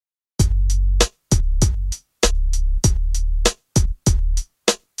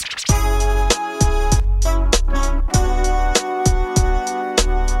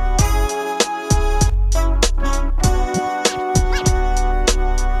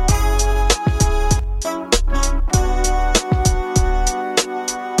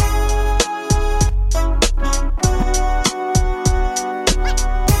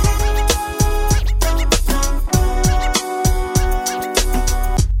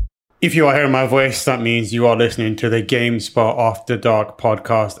If you are hearing my voice, that means you are listening to the GameSpot After Dark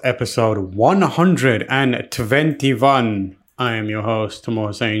podcast, episode 121. I am your host, Tamor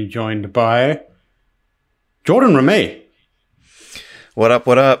Hussain, joined by Jordan Ramey. What up,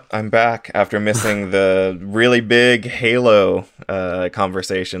 what up? I'm back after missing the really big Halo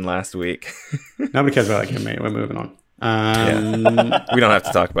conversation last week. Nobody cares about that game, mate. We're moving on. We don't have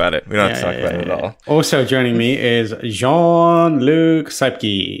to talk about it. We don't have to talk about it at all. Also joining me is Jean-Luc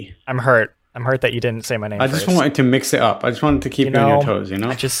Seipke. I'm hurt that you didn't say my name I just wanted to mix it up. I just wanted to keep you on your toes, you know?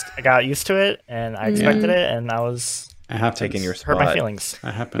 I got used to it, and I expected it, and I was taking your spot. Hurt my feelings.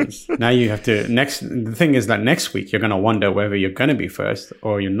 That happens. Now you have to, the thing is that next week you're going to wonder whether you're going to be first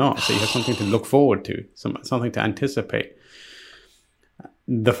or you're not. So you have something to look forward to, something to anticipate.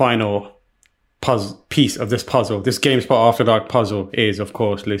 The final piece of this puzzle, this GameSpot After Dark puzzle, is of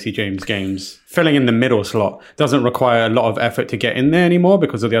course Lucy James Games. Filling in the middle slot doesn't require a lot of effort to get in there anymore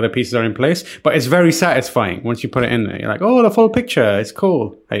because of the other pieces are in place, but it's very satisfying once you put it in there. You're like, oh, the full picture, it's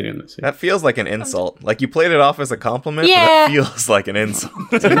cool. How you doing, Lucy? That feels like an insult. Like you played it off as a compliment, but it feels like an insult.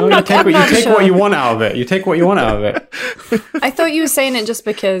 You take what you want out of it. You take what you want out of it. I thought you were saying it just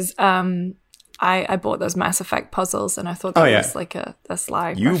because I bought those Mass Effect puzzles, and I thought that was like a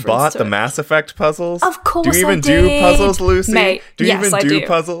slag. You bought the Mass Effect puzzles? Of course, do you even do puzzles, Lucy? Mate, do you even do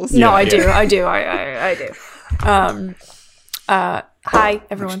puzzles? No, I do. I do. Hi,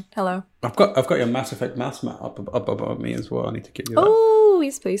 everyone. Hello. I've got your Mass Effect mass mat up above me as well. I need to give you that. Oh,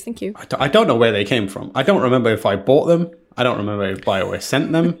 yes, please. Thank you. I don't know where they came from. I don't remember if I bought them. I don't remember if BioWare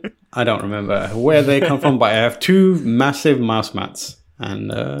sent them. I don't remember where they come from, but I have two massive mouse mats,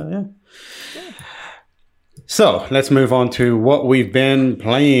 and yeah. So let's move on to what we've been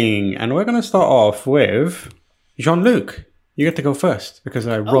playing. And we're going to start off with Jean-Luc. You get to go first because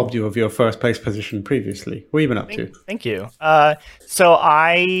I robbed you of your first place position previously. What have you been up to? Thank you. So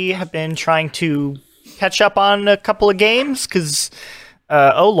I have been trying to catch up on a couple of games because,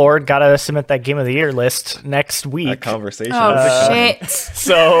 oh Lord, got to submit that Game of the Year list next week. That conversation. Oh, shit.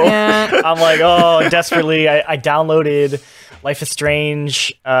 So I'm like, desperately. I downloaded Life is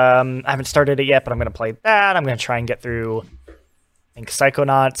Strange. I haven't started it yet, but I'm going to play that. I'm going to try and get through, I think,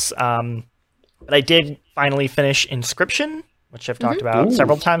 Psychonauts. But I did finally finish Inscription, which I've talked about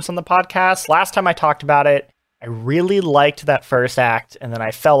several times on the podcast. Last time I talked about it, I really liked that first act, and then I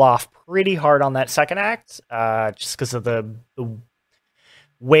fell off pretty hard on that second act, just because of the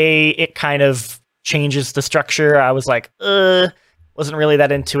way it kind of changes the structure. I was like, wasn't really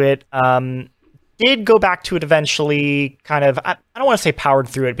that into it. Did go back to it eventually, kind of, I don't want to say powered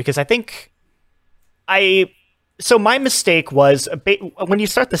through it, because I think so my mistake was, when you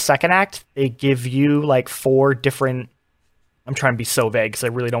start the second act, they give you like 4 different, I'm trying to be so vague because I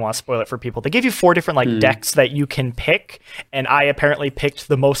really don't want to spoil it for people. They give you 4 different like decks that you can pick, and I apparently picked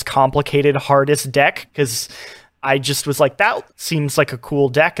the most complicated, hardest deck, because I just was like, that seems like a cool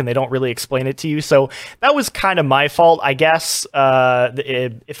deck, and they don't really explain it to you. So that was kind of my fault, I guess.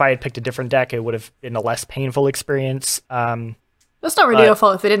 If I had picked a different deck, it would have been a less painful experience. That's not really your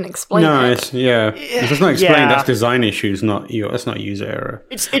fault if they didn't explain it. No, if it's not explained, that's design issues, that's not user error.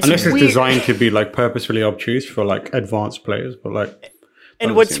 Unless it's designed to be like purposefully obtuse for like advanced players, but like.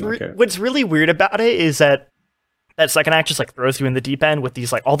 And what's really weird about it is that second act just like throws you in the deep end with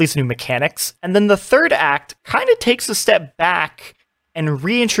these like all these new mechanics, and then the third act kind of takes a step back and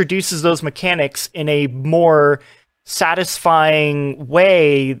reintroduces those mechanics in a more satisfying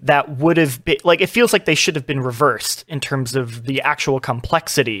way that would have been like, it feels like they should have been reversed in terms of the actual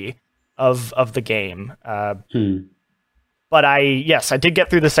complexity of the game. But I did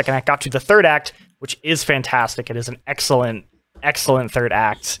get through the second act, got to the third act, which is fantastic. It is an excellent third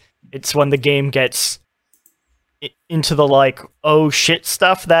act. It's when the game gets into the like, oh shit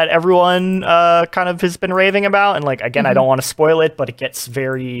stuff that everyone kind of has been raving about, and like, again, I don't want to spoil it, but it gets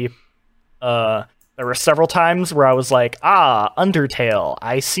very there were several times where I was like, Undertale,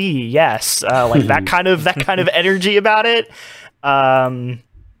 I see, yes, like that kind of energy about it.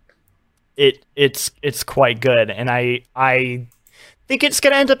 It's quite good, and I think it's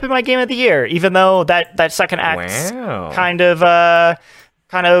gonna end up in my Game of the Year, even though that second act kind of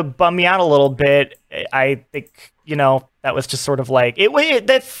bummed me out a little bit. I think, that was just sort of like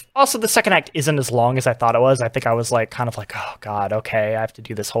that. Also, the second act isn't as long as I thought it was. I think I was like, kind of like, oh god, okay, I have to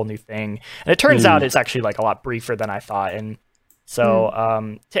do this whole new thing, and it turns out it's actually like a lot briefer than I thought. And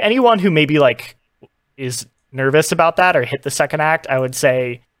so, to anyone who maybe like is nervous about that or hit the second act, I would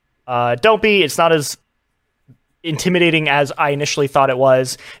say, don't be. It's not as intimidating as I initially thought it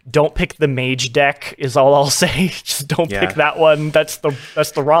was. Don't pick the mage deck is all I'll say. Just don't pick that one. That's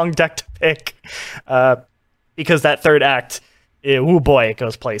the wrong deck to pick. Because that third act oh boy, it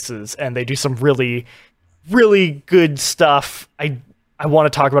goes places, and they do some really, really good stuff. I want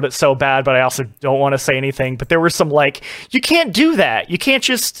to talk about it so bad, but I also don't want to say anything. But there were some like, you can't do that. You can't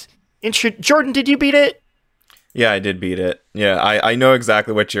just Jordan, did you beat it? Yeah, I did beat it. Yeah, I know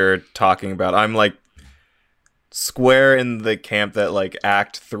exactly what you're talking about. I'm like square in the camp that like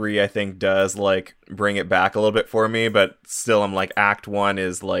Act 3 I think does like bring it back a little bit for me, but still I'm like Act 1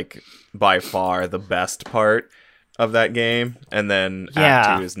 is like by far the best part of that game, and then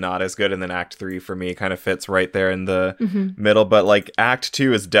Act 2 is not as good, and then Act 3 for me kind of fits right there in the middle. But like Act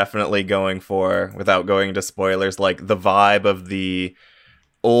 2 is definitely going for, without going into spoilers, like the vibe of the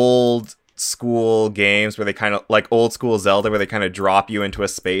old school games where they kind of like old school Zelda, where they kind of drop you into a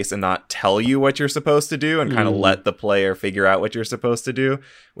space and not tell you what you're supposed to do, and kind of let the player figure out what you're supposed to do,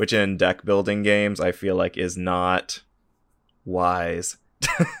 which in deck building games I feel like is not wise.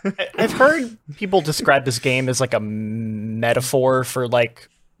 I've heard people describe this game as like a metaphor for like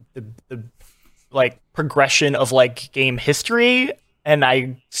the like progression of like game history, and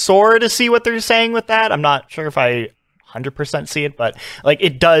I sort of see what they're saying with that. I'm not sure if I 100% see it, but like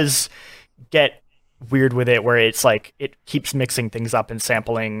it does get weird with it, where it's like it keeps mixing things up and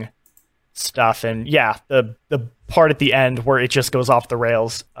sampling stuff, and yeah, the part at the end where it just goes off the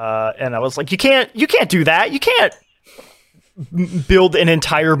rails, and I was like, you can't do that. You can't build an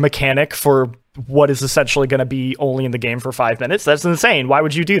entire mechanic for what is essentially going to be only in the game for 5 minutes. That's insane. Why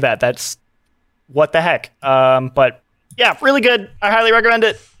would you do that? That's what the heck. But yeah, really good. I highly recommend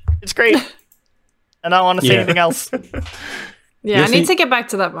it. It's great. And I don't want to say anything else. Yeah, I need to get back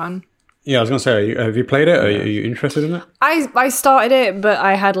to that one. Yeah, I was going to say, have you played it? Are you interested in it? I started it, but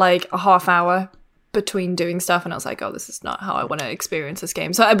I had like a half hour between doing stuff, and I was like, oh, this is not how I want to experience this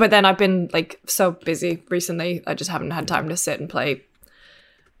game. So, but then I've been like so busy recently, I just haven't had time to sit and play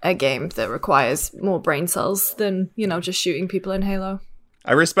a game that requires more brain cells than, you know, just shooting people in Halo.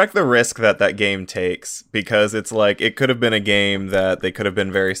 I respect the risk that game takes, because it's like, it could have been a game that they could have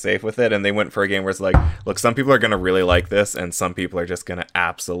been very safe with it, and they went for a game where it's like, look, some people are going to really like this, and some people are just going to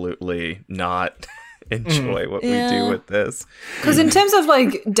absolutely not enjoy what we do with this. Because in terms of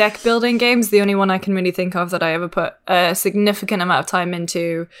like deck building games, the only one I can really think of that I ever put a significant amount of time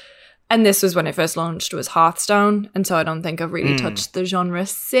into, and this was when it first launched, was Hearthstone, and so I don't think I've really touched the genre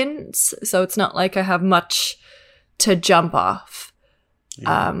since, so it's not like I have much to jump off.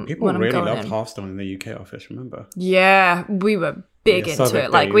 Yeah, people really loved Hearthstone in the UK office, remember? Yeah, we were big into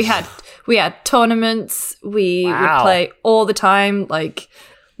it. Like we had tournaments, we would play all the time, like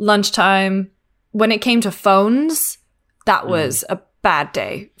lunchtime. When it came to phones, that was a bad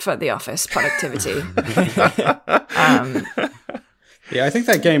day for the office productivity. Yeah, I think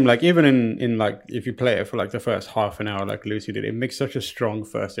that game, like even in like if you play it for like the first half an hour, like Lucy did, it makes such a strong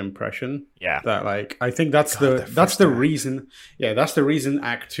first impression. Yeah, that like I think that's the reason. Yeah, that's the reason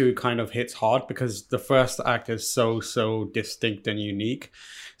Act 2 kind of hits hard, because the first act is so distinct and unique.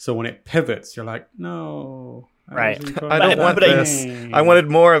 So when it pivots, you're like, no. Right. I don't want this. I wanted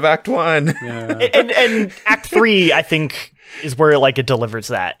more of Act 1. Yeah. and Act 3, I think, is where like it delivers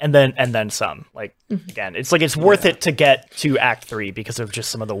that, and then some. Like again, it's like it's worth it to get to Act 3 because of just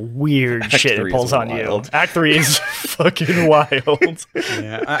some of the weird shit it pulls on you. Act 3 is fucking wild.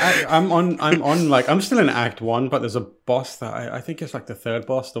 Yeah, I'm on like I'm still in Act 1, but there's a boss that I think it's like the third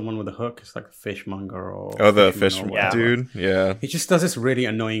boss, the one with the hook. It's like Fishmonger or the fish dude. Yeah, he just does this really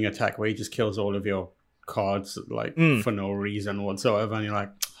annoying attack where he just kills all of your cards like for no reason whatsoever, and you're like,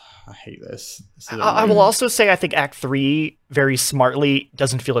 I hate this. I will also say I think Act 3 very smartly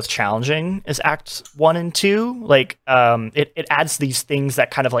doesn't feel as challenging as Act 1 and 2. Like it adds these things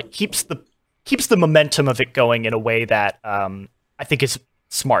that kind of like keeps the momentum of it going in a way that I think is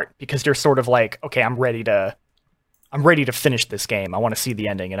smart, because they're sort of like, okay, I'm ready to finish this game. I want to see the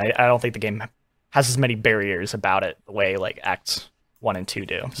ending, and I don't think the game has as many barriers about it the way like Acts 1 and 2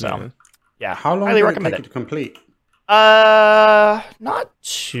 do. So yeah, how long did it take you to complete? Not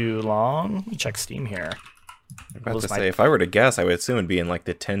too long. Let me check Steam here. I'm about to say, if I were to guess, I would assume it'd be in like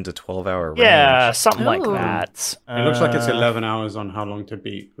the 10 to 12 hour range. Yeah, something like that. It looks like it's 11 hours on how long to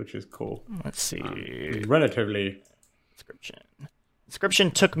beat, which is cool. Let's see. Relatively. Description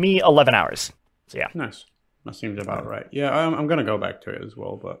took me 11 hours. So yeah. Nice. That seems about right. Yeah, I'm going to go back to it as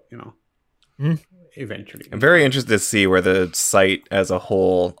well, but you know. Eventually. I'm very interested to see where the site as a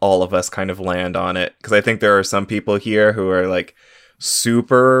whole, all of us kind of land on it, because I think there are some people here who are like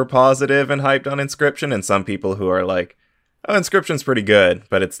super positive and hyped on Inscryption, and some people who are like, oh, Inscryption's pretty good,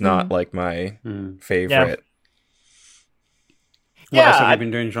 but it's not like my favorite. What else have you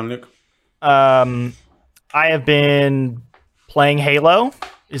been doing, Jean-Luc? I have been playing Halo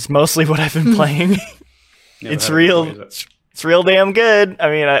is mostly what I've been playing. It's real It's real damn good. I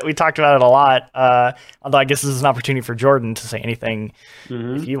mean, we talked about it a lot. Although I guess this is an opportunity for Jordan to say anything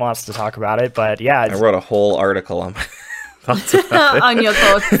if he wants to talk about it. But yeah, I wrote a whole article on my thoughts about it. On your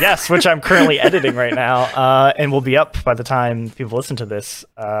thoughts. yes, which I'm currently editing right now, and will be up by the time people listen to this.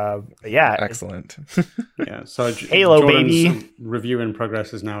 But yeah, Excellent. Yeah, so Halo, Jordan's baby. review in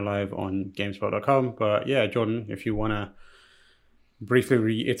progress is now live on GameSpot.com. But yeah, Jordan, if you want to briefly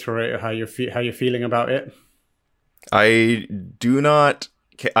reiterate how you're feeling about it. I do not.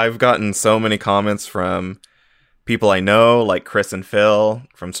 I've gotten so many comments from people I know, like Chris and Phil,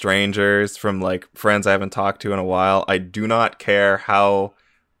 from strangers, from like friends I haven't talked to in a while. I do not care how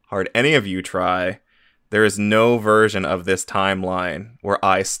hard any of you try. There is no version of this timeline where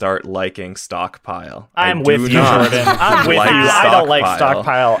I start liking Stockpile. I'm I with do you, not Jordan. I'm with like you. I don't like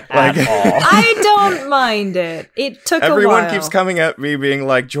Stockpile. Stockpile at all. I don't mind it. It took a while. Everyone keeps coming at me being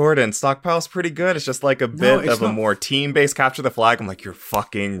like, Jordan, Stockpile's pretty good. It's just like a bit it's of a not. more team-based capture the flag. I'm like, you're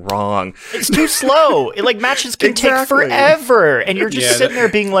fucking wrong. It's too slow. Like matches can take Exactly. forever, and you're just Yeah, sitting there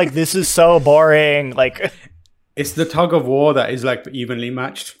being like, "This is so boring." Like, It's the tug of war that is like evenly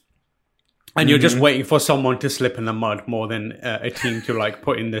matched. And you're just waiting for someone to slip in the mud more than a team to like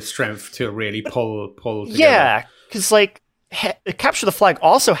put in the strength to really pull together. yeah, because like Capture the Flag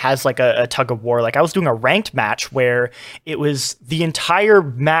also has like a tug of war. Like I was doing a ranked match where it was the entire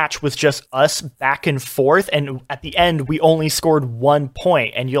match was just us back and forth, and at the end we only scored 1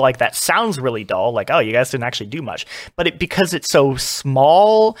 point. And you're like, that sounds really dull. Like, oh, you guys didn't actually do much. But because it's so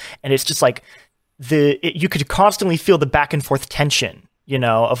small and it's just like you could constantly feel the back and forth tension. You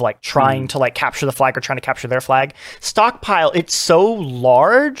know, of like trying to like capture the flag or trying to capture their flag. Stockpile, it's so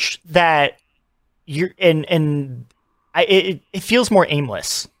large that it feels more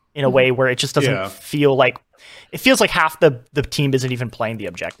aimless in a way where it just doesn't feel like it feels like half the team isn't even playing the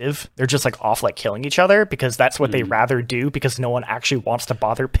objective. They're just like off like killing each other because that's what they rather do because no one actually wants to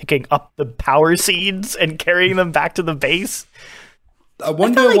bother picking up the power seeds and carrying them back to the base. I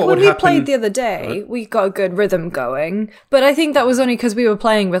wonder I feel like what when would we happen. played the other day, we got a good rhythm going. But I think that was only because we were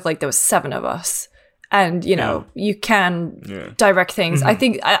playing with like there was 7 of us, and you know you can direct things. I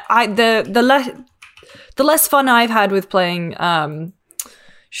think the less fun I've had with playing.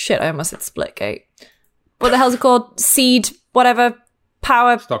 Shit, I almost said Splitgate. What the hell's it called? Seed, whatever,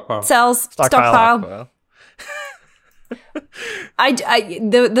 power Stockpile. cells, stockpile. Well,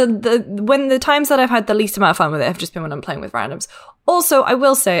 When the times that I've had the least amount of fun with it have just been when I'm playing with randoms. Also, I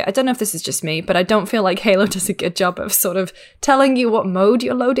will say, I don't know if this is just me, but I don't feel like Halo does a good job of sort of telling you what mode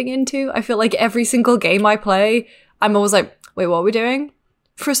you're loading into. I feel like every single game I play, I'm always like, wait, what are we doing?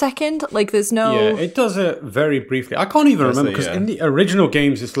 For a second? Like, there's no... Yeah, it does it very briefly. I can't even remember because in the original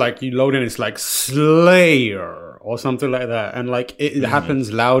games, it's like you load in, it's like Slayer or something like that. And like it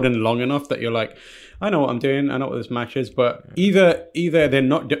happens loud and long enough that you're like, I know what I'm doing. I know what this match is. But either they're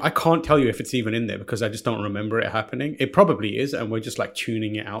not... I can't tell you if it's even in there because I just don't remember it happening. It probably is. And we're just like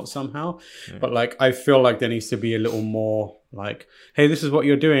tuning it out somehow. But like, I feel like there needs to be a little more like, hey, this is what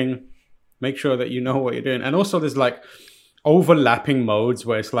you're doing. Make sure that you know what you're doing. And also there's like overlapping modes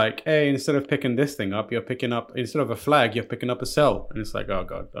where it's like, hey, instead of picking this thing up, you're picking up, instead of a flag, you're picking up a cell. And it's like, oh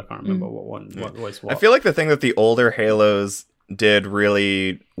God, I can't remember what was what. I feel like the thing that the older Halos did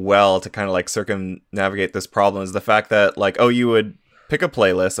really well to kind of like circumnavigate this problem is the fact that like, oh, you would pick a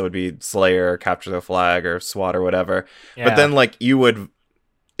playlist, so it would be Slayer, Capture the Flag, or SWAT or whatever. Yeah. But then like you would,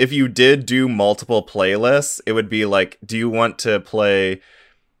 if you did do multiple playlists, it would be like, do you want to play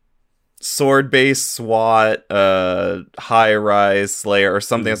sword-based SWAT, high-rise Slayer, or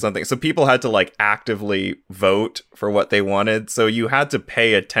something, something. So people had to like actively vote for what they wanted. So you had to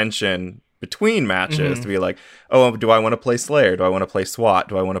pay attention between matches to be like, oh, do I want to play Slayer? Do I want to play SWAT?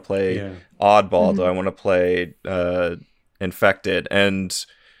 Do I want to play Oddball? Do I want to play Infected? And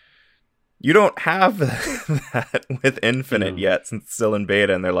you don't have that with Infinite yet, since it's still in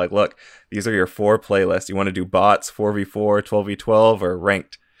beta. And they're like, look, these are your 4 playlists. You want to do bots, 4v4, 12v12, or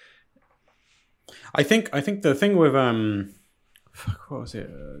ranked? I think the thing with what was it?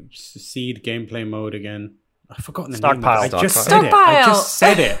 Seed gameplay mode again. I've forgotten the Stockpile. name. I just said Stockpile. it. I just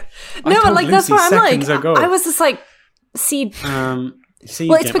said it. No, but like that's where I'm like, ago. I was just like, seed. Seed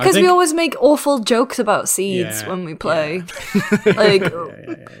Well, it's game. I because we think- always make awful jokes about seeds Yeah, when we play. Like,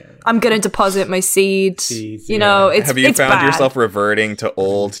 I'm gonna deposit my seeds. Seeds, You know, yeah. it's Have you it's found bad. yourself reverting to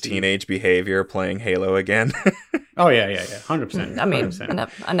old teenage behavior playing Halo again? Oh yeah, 100%. I mean,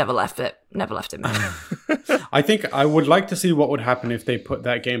 100%. I never left it. Never left it, man. I think I would like to see what would happen if they put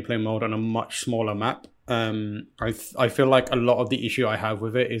that gameplay mode on a much smaller map. I feel like a lot of the issue I have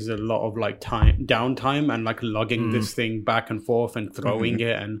with it is a lot of like downtime and like lugging this thing back and forth and throwing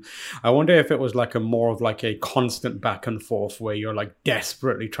it. And I wonder if it was like a more of like a constant back and forth where you're like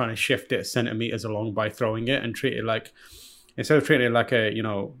desperately trying to shift it centimeters along by throwing it, and treat it like, instead of treating it like a, you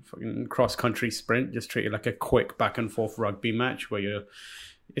know, fucking cross country sprint, just treat it like a quick back and forth rugby match where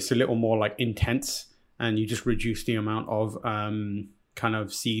it's a little more like intense, and you just reduce the amount of kind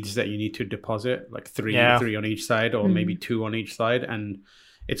of seeds that you need to deposit, like three on each side, or maybe 2 on each side, and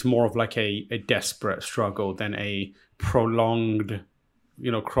it's more of like a desperate struggle than a prolonged,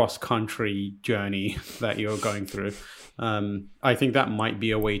 you know, cross country journey that you're going through. I think that might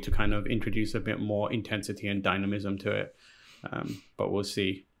be a way to kind of introduce a bit more intensity and dynamism to it, but we'll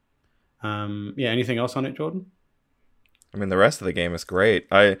see. Anything else on it, Jordan? I mean, the rest of the game is great.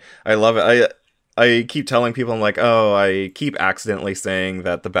 I love it. I keep telling people, I'm like, oh, I keep accidentally saying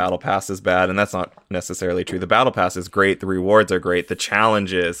that the battle pass is bad, and that's not necessarily true. The battle pass is great. The rewards are great. The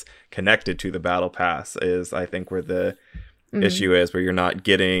challenges connected to the battle pass is, I think, where the issue is, where you're not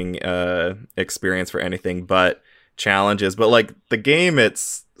getting experience for anything but challenges. But like the game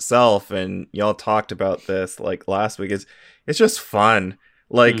itself, and y'all talked about this like last week, it's just fun.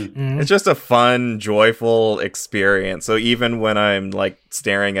 Like, it's just a fun, joyful experience. So even when I'm like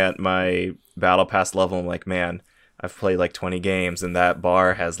staring at my battle pass level, I'm like, man, I've played like 20 games and that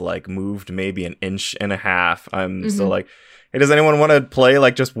bar has like moved maybe 1.5 inches. I'm still like, hey, does anyone want to play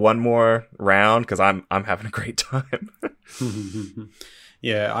like just one more round? Because I'm having a great time.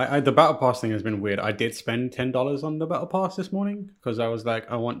 Yeah, I the battle pass thing has been weird. I did spend $10 on the battle pass this morning because I was like,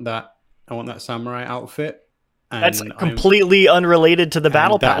 I want that samurai outfit. And that's completely unrelated to the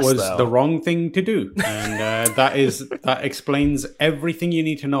battle pass. That was the wrong thing to do, and that explains everything you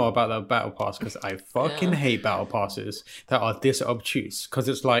need to know about the battle pass. Because I fucking hate battle passes that are this obtuse. Because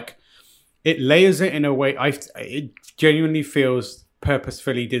it's like it layers it in a way. It genuinely feels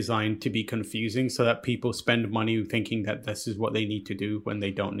purposefully designed to be confusing, so that people spend money thinking that this is what they need to do when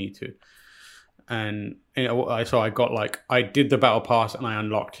they don't need to. And so I got like, I did the battle pass and I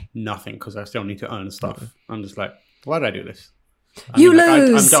unlocked nothing because I still need to earn stuff. I'm just like, why did I do this? I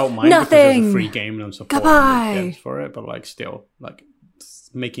lose. I don't mind nothing. Because it's a free game and I'm supporting Goodbye. for it, but like still, like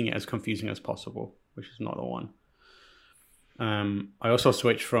making it as confusing as possible, which is not the one. I also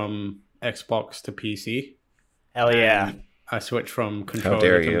switched from Xbox to PC. Hell yeah. I switched from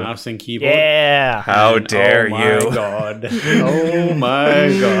controller to mouse and keyboard. Yeah. How dare you? Oh my god. Oh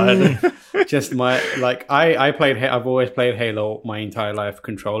my god. Just I've always played Halo my entire life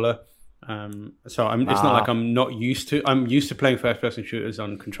controller. So it's not like I'm used to playing first person shooters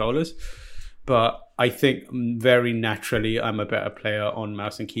on controllers, but I think very naturally I'm a better player on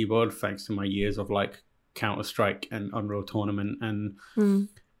mouse and keyboard thanks to my years of like Counter-Strike and Unreal Tournament. And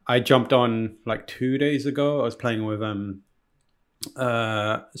I jumped on like 2 days ago. I was playing with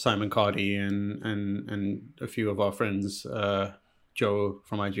Simon Cardy and a few of our friends, Joe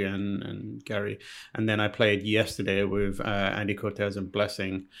from IGN and Gary, and then I played yesterday with Andy Cortez and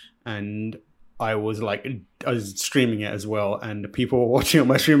Blessing, and I was streaming it as well, and people were watching on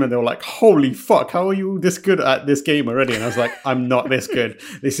my stream and they were like, holy fuck, how are you this good at this game already? And I was like, I'm not this good.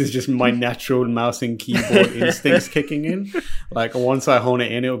 This is just my natural mouse and keyboard instincts kicking in. Like once I hone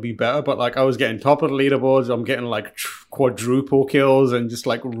it in, it'll be better. But like I was getting top of the leaderboards, I'm getting like quadruple kills and just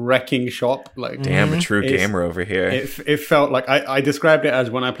like wrecking shop. Like damn, a true gamer over here. It felt like I described it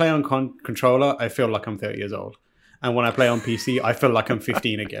as when I play on controller, I feel like I'm 30 years old. And when I play on PC, I feel like I'm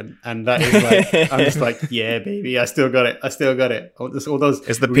 15 again. And that is like, I'm just like, yeah, baby, I still got it. All those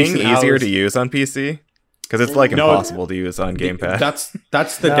is the ping easier to use on PC? Because it's like impossible to use on gamepad.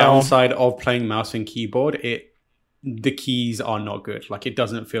 That's the downside of playing mouse and keyboard. The keys are not good. Like it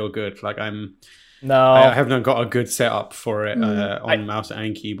doesn't feel good. Like I haven't got a good setup for it on mouse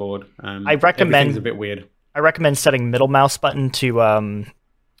and keyboard. I recommend everything's a bit weird. I recommend setting middle mouse button to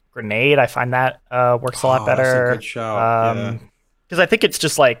grenade. I find that works a lot better. That's a good shout. Because I think it's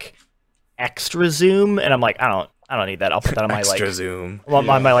just like extra zoom, and I'm like, I don't need that. I'll put that on my extra zoom. On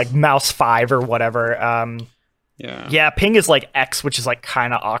my like mouse 5 or whatever. Yeah, ping is like X, which is like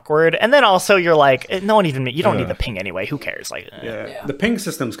kind of awkward. And then also you're like, you don't need the ping anyway. Who cares? Like, the ping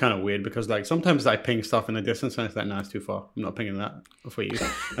system's kind of weird because like sometimes I ping stuff in the distance and it's like, nah, it's too far. I'm not pinging that for you.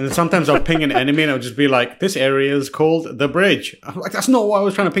 And then sometimes I'll ping an enemy and it'll just be like, this area is called the bridge. I'm like, that's not what I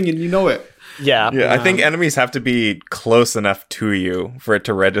was trying to ping, and you know it. Yeah. I think enemies have to be close enough to you for it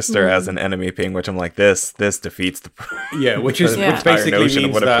to register as an enemy ping, which I'm like, this defeats the which basically notion means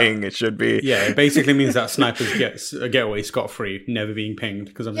of what that a ping it should be. Yeah, it basically means that snipers get away scot-free, never being pinged,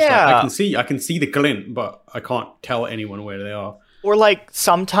 because I'm just like, I can see the glint, but I can't tell anyone where they are. Or like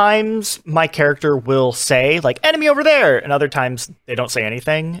sometimes my character will say like enemy over there, and other times they don't say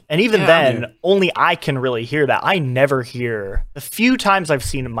anything. And even then, only I can really hear that. I never hear the few times I've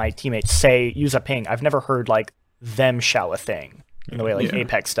seen my teammates say use a ping. I've never heard like them shout a thing in the way like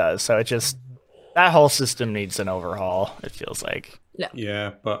Apex does. So it just that whole system needs an overhaul. It feels like.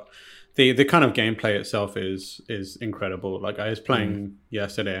 Yeah, but the kind of gameplay itself is incredible. Like I was playing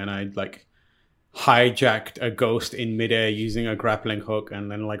yesterday, and I like hijacked a ghost in midair using a grappling hook, and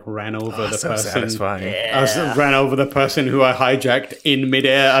then like ran over the person. Satisfying. I ran over the person who I hijacked in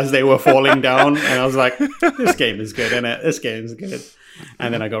midair as they were falling down, and I was like, "This game is good, isn't it? This game is good."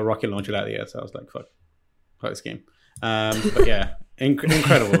 And then I got rocket launcher out of the air, so I was like, "Fuck this game." But yeah,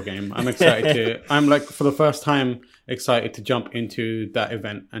 incredible game. I'm excited to. I'm like for the first time excited to jump into that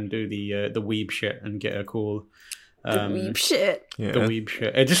event and do the weeb shit and get a cool. The weeb shit. The weeb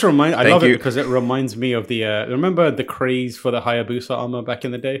shit. It just reminds. I love it because it reminds me of the. Remember the craze for the Hayabusa armor back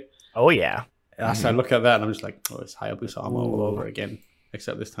in the day? Oh yeah. So I look at that and I'm just like, oh, it's Hayabusa armor all over again.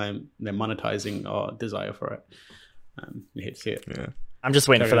 Except this time they're monetizing our desire for it. You hate to see it. Yeah. I'm just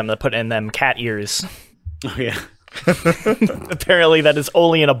waiting for them to put in them cat ears. Oh yeah. Apparently that is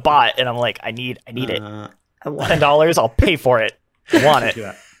only in a bot, and I'm like, I need it. I want $10. I'll pay for it. I want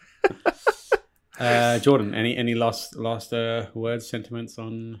it. Jordan, any last words, sentiments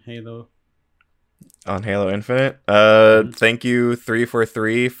on Halo? On Halo Infinite, thank you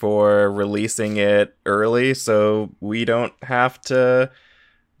 343 for releasing it early, so we don't have to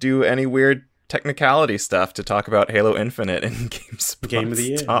do any weird technicality stuff to talk about Halo Infinite in Game of the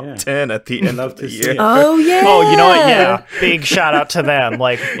Year, top 10 at the end of the year. Oh yeah. Oh, you know what? Yeah, big shout out to them.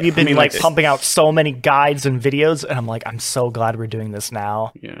 Like we've been pumping out so many guides and videos, and I'm like, I'm so glad we're doing this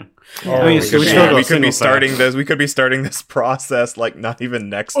now. Yeah. Oh, we could be starting this. We could be starting this process like not even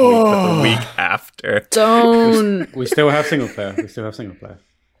next week, but the week after. Don't. We still have single player. It's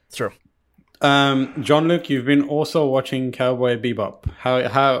true. John Luke, you've been also watching Cowboy Bebop. How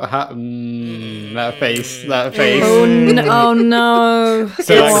that face. Oh no.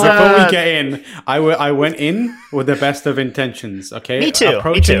 So before we get in, I went in with the best of intentions. Okay, Me too.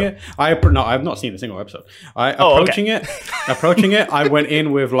 It, I've not seen a single episode. Approaching it, I went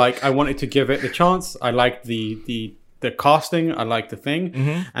in with like I wanted to give it the chance. I liked the casting. I liked the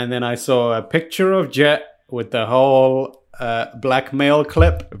thing, and then I saw a picture of Jet with the whole blackmail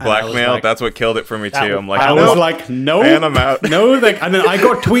clip. Blackmail, like, that's what killed it for me too. I'm like, I was like, no, and I'm out. No, and then I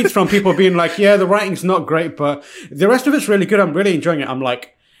got tweets from people being like, yeah, the writing's not great, but the rest of it's really good. I'm really enjoying it. I'm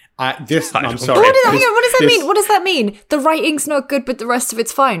like, I'm sorry. What does that mean? What does that mean? The writing's not good, but the rest of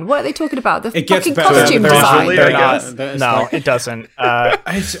it's fine. What are they talking about? The fucking costume design. It doesn't.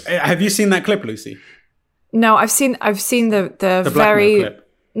 Have you seen that clip, Lucy? No, I've seen the very clip.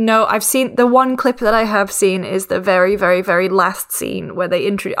 No, I've seen the one clip that I have seen is the very, very, very last scene where they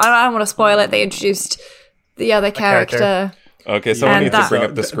introduced. I don't want to spoil it. They introduced the other character. Okay, someone needs to bring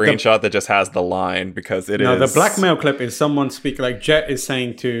up the screenshot that just has the line because it is. No, the blackmail clip is someone speaking like Jet is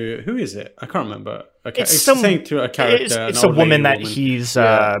saying to who is it? I can't remember. Okay, it's saying to a character. It's a woman that he's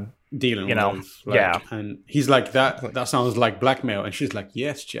dealing with. Like, and he's like that sounds like blackmail, and she's like,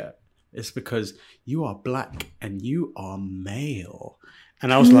 yes, Jet, it's because you are black and you are male.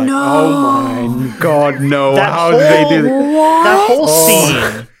 And I was like, oh my God, no. How did they do that? That whole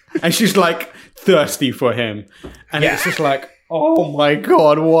scene. And she's like thirsty for him. And it's just like, oh my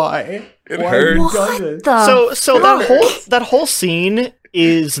God, why? It hurts. So that whole scene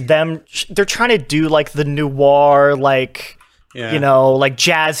is them, they're trying to do like the noir, like, you know, like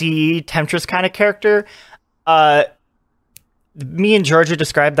jazzy Temptress kind of character. Me and Georgia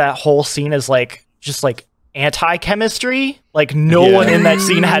described that whole scene as like, just like, anti-chemistry. Like no one in that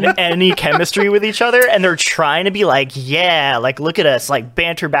scene had any chemistry with each other, and they're trying to be like, yeah, like look at us, like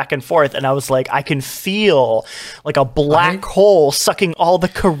banter back and forth. And I was like, I can feel like a black hole sucking all the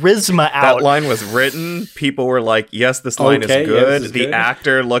charisma out. That line was written, people were like, yes, this line is good. The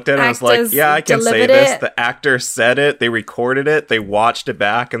actor looked at it and was like, yeah, I can say this. The actor said it, they recorded it, they watched it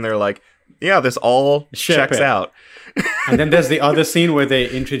back, and they're like, yeah, this all checks out. And then there's the other scene where they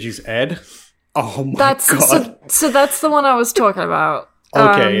introduce Ed. Oh my God. So that's the one I was talking about.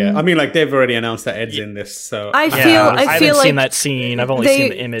 Okay, I mean, like they've already announced that Ed's in this, so I feel haven't like seen that scene. I've only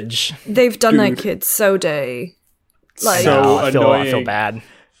seen the image. They've done that kid so day. Like so I feel bad.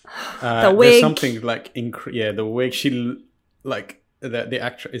 The wig. There's something like the wig. She like the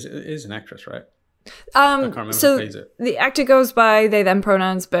actress is an actress, right? I can't remember who plays it. The actor goes by they them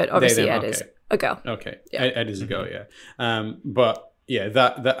pronouns, but obviously Ed is a girl. Okay, Ed is a girl. Yeah, but yeah,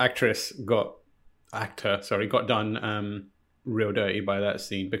 the actress got done real dirty by that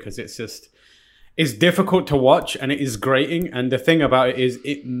scene because it's just is difficult to watch and it is grating. And the thing about it is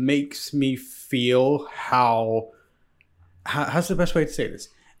it makes me feel how's the best way to say this?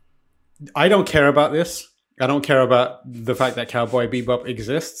 I don't care about this. I don't care about the fact that Cowboy Bebop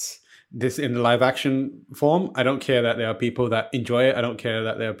exists this in the live action form. I don't care that there are people that enjoy it. I don't care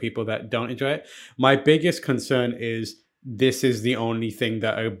that there are people that don't enjoy it. My biggest concern is this is the only thing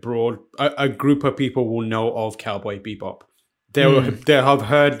that a group of people will know of Cowboy Bebop. They have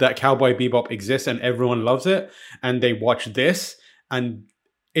heard that Cowboy Bebop exists and everyone loves it, and they watch this, and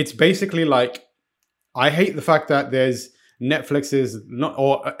it's basically like, I hate the fact that there's Netflix is not,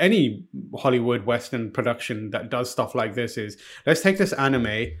 or any Hollywood Western production that does stuff like this, is let's take this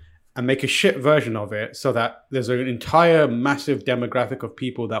anime and make a shit version of it so that there's an entire massive demographic of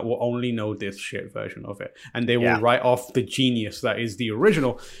people that will only know this shit version of it. And they will write off the genius that is the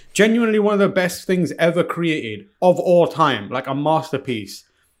original. Genuinely one of the best things ever created of all time, like a masterpiece.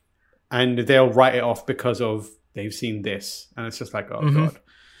 And they'll write it off because of they've seen this. And it's just like, oh God.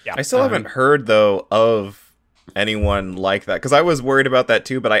 Yeah. I still haven't heard, though, of anyone like that. Because I was worried about that,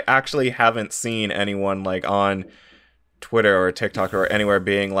 too. But I actually haven't seen anyone like on Twitter or TikTok or anywhere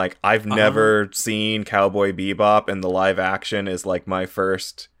being like, I've never seen Cowboy Bebop and the live action is like my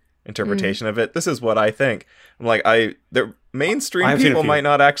first interpretation of it. This is what I think. I'm like, the mainstream people might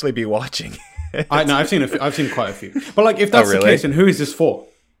not actually be watching it. I've seen quite a few. But like, if that's the case, then who is this for?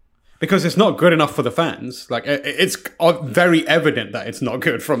 Because it's not good enough for the fans. Like, it's very evident that it's not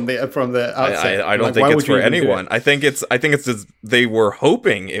good from the outset. I don't think it's for anyone. I think it's just they were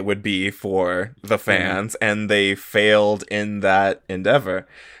hoping it would be for the fans, and they failed in that endeavor.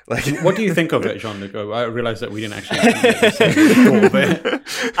 Like, what do you think of it, Jean-Luc? I realized that we didn't actually say bit.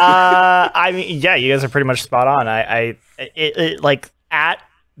 I mean, yeah, you guys are pretty much spot on. It like at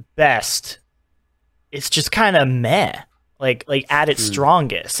best, it's just kind of meh. Like at its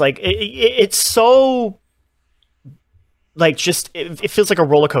strongest, like it's so like just it feels like a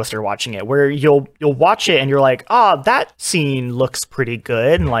roller coaster watching it, where you'll watch it and you're like, oh, that scene looks pretty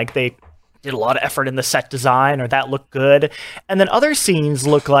good, and like they did a lot of effort in the set design, or that looked good, and then other scenes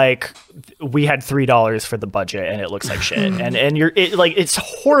look like we had $3 for the budget and it looks like shit, and it's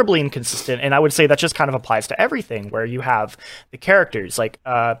horribly inconsistent. And I would say that just kind of applies to everything, where you have the characters like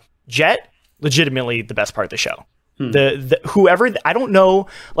Jet, legitimately the best part of the show. The whoever, I don't know,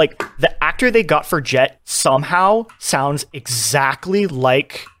 like the actor they got for Jet somehow sounds exactly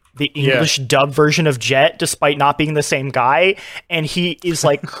like the English dub version of Jet, despite not being the same guy. And he is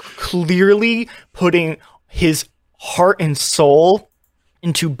like clearly putting his heart and soul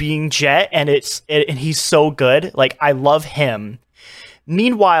into being Jet, and he's so good. Like, I love him.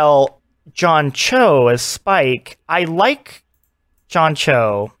 Meanwhile, John Cho as Spike, I like John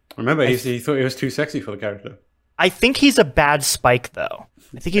Cho. Remember, he thought he was too sexy for the character. I think he's a bad Spike, though.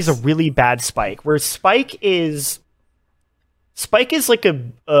 I think he's a really bad Spike. Where Spike is like a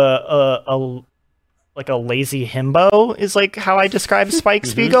lazy himbo is like how I describe Spike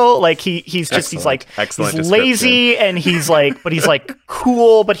Spiegel. Like he's lazy, and he's like, but he's like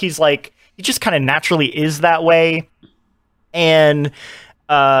cool, but he's like, he just kind of naturally is that way. And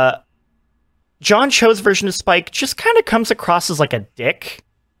John Cho's version of Spike just kind of comes across as like a dick.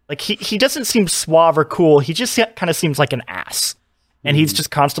 Like, he doesn't seem suave or cool. He just kind of seems like an ass. And he's just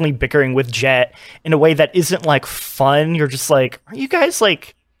constantly bickering with Jet in a way that isn't, like, fun. You're just like, are you guys,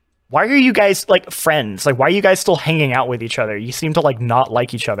 like... Why are you guys, like, friends? Like, why are you guys still hanging out with each other? You seem to, like, not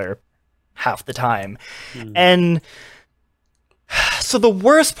like each other half the time. And so the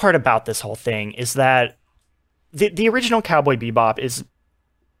worst part about this whole thing is that the original Cowboy Bebop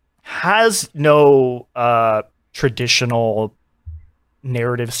has no traditional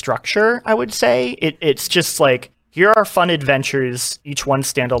narrative structure, I would say. It's just like, here are fun adventures, each one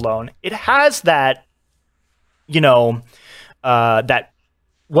standalone. It has that, that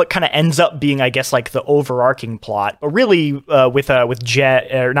what kind of ends up being, I guess, like the overarching plot, but really with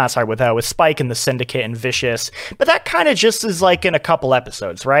Spike and the Syndicate and Vicious, but that kind of just is like in a couple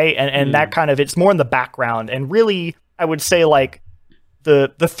episodes, right? And that kind of, it's more in the background, and really, I would say like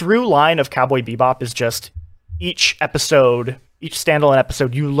the through line of Cowboy Bebop is just each standalone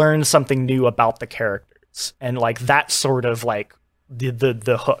episode, you learn something new about the characters, and like that's sort of like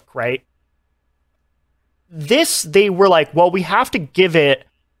the hook, right? This, they were like, well, we have to give it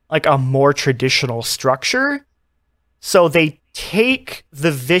like a more traditional structure, so they take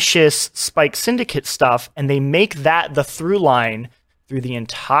the Vicious Spike Syndicate stuff and they make that the through line through the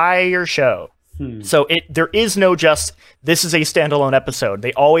entire show. So there is no just, this is a standalone episode.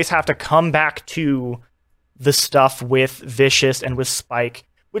 They always have to come back to the stuff with Vicious and with Spike,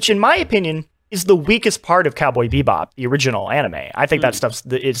 which in my opinion is the weakest part of Cowboy Bebop, the original anime. I think that stuff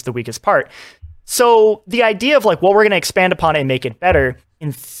is the weakest part. So the idea of like, well, we're going to expand upon it and make it better.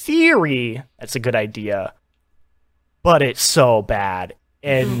 In theory, that's a good idea, but it's so bad.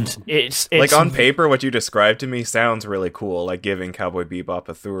 And it's like on paper, what you described to me sounds really cool, like giving Cowboy Bebop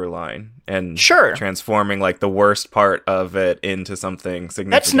a through line and sure, transforming like the worst part of it into something significantly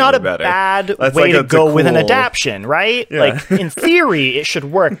that's not a better. Bad that's way like to go cool... with an adaptation, right? Yeah. Like in theory, it should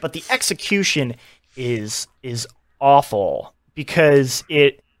work, but the execution is awful because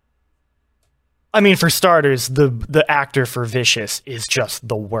it. I mean, for starters, the actor for Vicious is just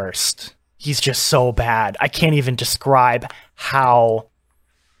the worst. He's just so bad. I can't even describe how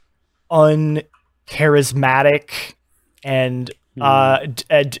uncharismatic and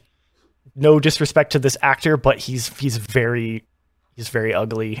no disrespect to this actor, but he's very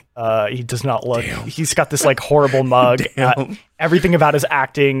ugly. He does not look. Damn. He's got this like horrible mug. Everything about his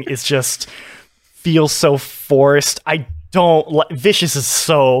acting is just feels so forced. I don't. Vicious is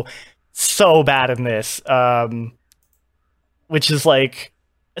so bad in this, which is like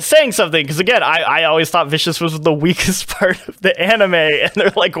saying something, because again, I always thought Vicious was the weakest part of the anime, and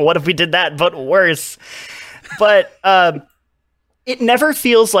they're like, what if we did that but worse? But it never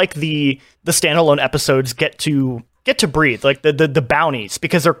feels like the standalone episodes get to breathe, like the bounties,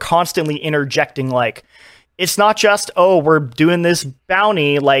 because they're constantly interjecting. Like, it's not just, oh, we're doing this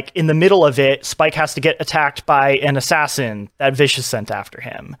bounty, like in the middle of it Spike has to get attacked by an assassin that Vicious sent after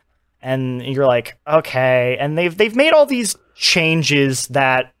him, and you're like, okay. And they've made all these changes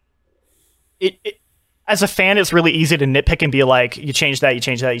that it as a fan, it's really easy to nitpick and be like, you change that, you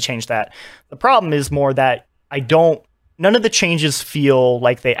change that, you change that. The problem is more that none of the changes feel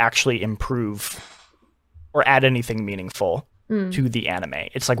like they actually improve or add anything meaningful to the anime.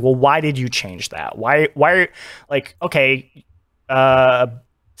 It's like, well, why did you change that? Why like, okay. So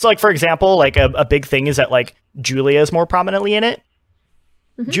like, for example, like a big thing is that like Julia is more prominently in it.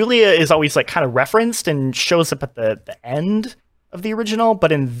 Julia is always like kind of referenced and shows up at the end of the original,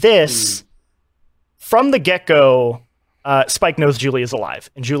 but in this, from the get-go, Spike knows Julia is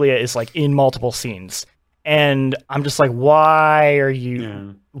alive, and Julia is like in multiple scenes, and I'm just like, why are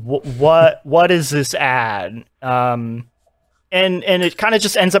you? What is this ad? And it kind of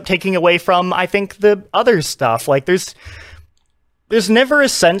just ends up taking away from, I think, the other stuff. Like there's never a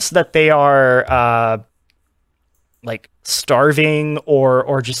sense that they are like starving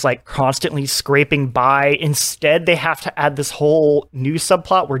or just like constantly scraping by. Instead, they have to add this whole new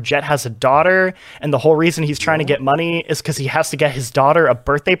subplot where Jet has a daughter, and the whole reason he's trying to get money is because he has to get his daughter a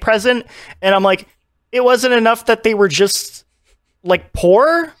birthday present. And I'm like, it wasn't enough that they were just like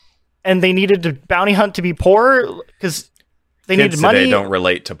poor and they needed to bounty hunt to be poor because they Kids needed money. Today don't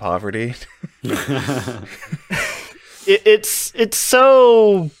relate to poverty. It's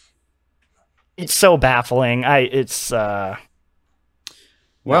so baffling. It's not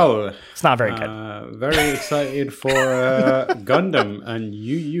very good. Very excited for Gundam and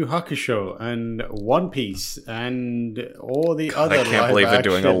Yu Yu Hakusho and One Piece and all the other. I can't believe they're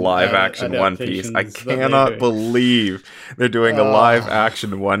doing a live action One Piece. I cannot believe they're doing a live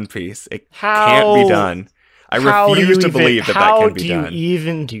action One Piece. It can't be done. I refuse to believe that can be done. How do you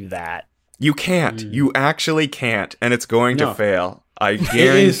even do that? You can't. You actually can't, and it's going to fail. I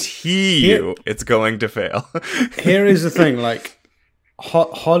guarantee you it's going to fail. Here is the thing, like,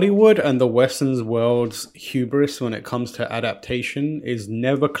 Hollywood and the Western world's hubris when it comes to adaptation is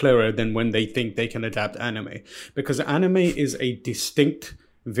never clearer than when they think they can adapt anime. Because anime is a distinct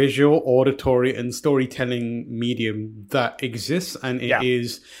visual, auditory, and storytelling medium that exists, and it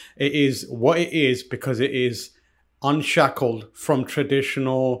is what it is because it is unshackled from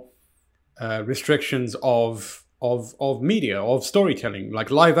traditional restrictions of media, of storytelling. Like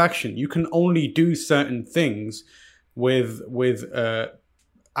live action, you can only do certain things with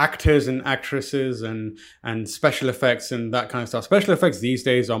actors and actresses and special effects and that kind of stuff. Special effects these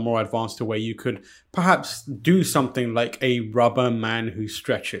days are more advanced to where you could perhaps do something like a rubber man who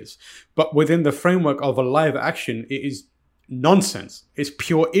stretches. But within the framework of a live action, it is nonsense. It's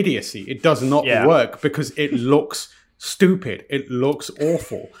pure idiocy. It does not work because it looks stupid. It looks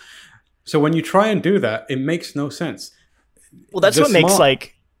awful. So when you try and do that, it makes no sense. Well, that's what makes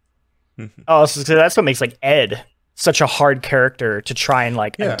like that's what makes like Ed such a hard character to try and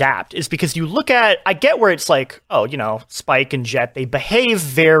like adapt, is because you look at, I get where it's like, oh, you know, Spike and Jet, they behave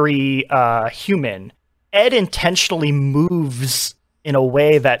very human. Ed intentionally moves in a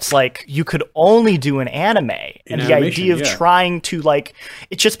way that's like you could only do in anime. And the idea of trying to like,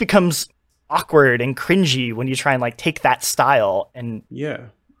 it just becomes awkward and cringy when you try and like take that style and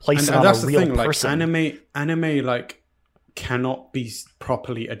place it on a real person. Like anime like cannot be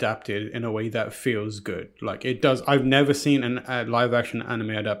properly adapted in a way that feels good. Like it does. I've never seen a live action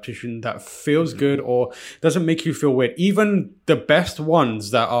anime adaptation that feels good or doesn't make you feel weird. Even the best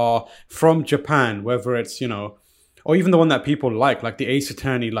ones that are from Japan, whether it's, you know, or even the one that people like the Ace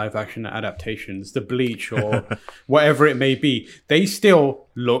Attorney live action adaptations, the Bleach or whatever it may be, they still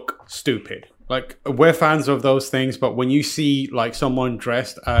look stupid. Like, we're fans of those things, but when you see like someone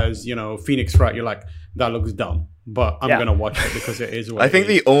dressed as, you know, Phoenix Wright, you're like, that looks dumb. But I'm gonna watch it because it is what I think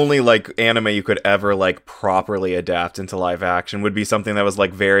the only like anime you could ever like properly adapt into live action would be something that was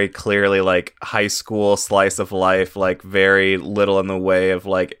like very clearly like high school slice of life, like very little in the way of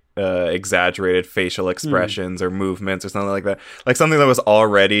like exaggerated facial expressions or movements or something like that. Like something that was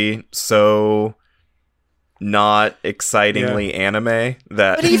already so not excitingly anime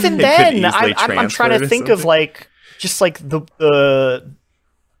that. But even then, I'm trying to think of like just like the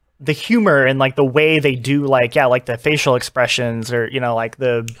humor and like the way they do like the facial expressions or, you know, like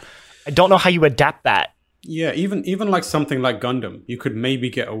I don't know how you adapt that. Yeah, even like something like Gundam, you could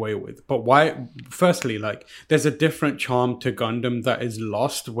maybe get away with. But why? Firstly, like there's a different charm to Gundam that is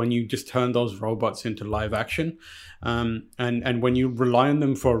lost when you just turn those robots into live action. And when you rely on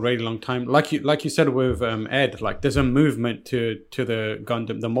them for a really long time, like you said with Ed, like there's a movement to the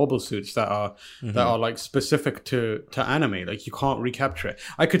Gundam, the mobile suits that are like specific to anime. Like you can't recapture it.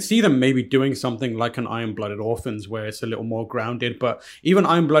 I could see them maybe doing something like an Iron Blooded Orphans where it's a little more grounded, but even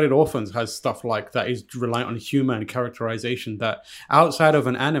Iron Blooded Orphans has stuff like that is reliant on humor and characterization that outside of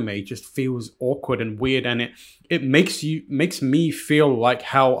an anime just feels awkward and weird, and it makes me feel like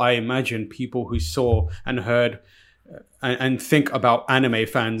how I imagine people who saw and heard and think about anime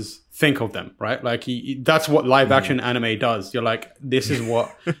fans think of them, right? Like that's what live action anime does. You're like, this is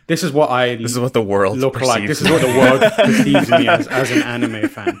what this is what the world look perceives like. This is what the world perceives me as an anime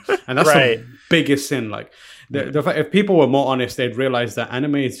fan, and that's the biggest sin. Like the fact, if people were more honest, they'd realize that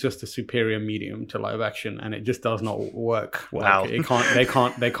anime is just a superior medium to live action, and it just does not work. Wow, like,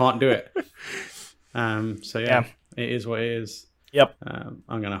 they can't do it. So yeah, it is what it is. Yep.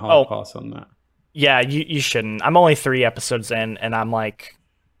 I'm gonna hard pass on that. Yeah, you shouldn't. I'm only 3 episodes in, and I'm like,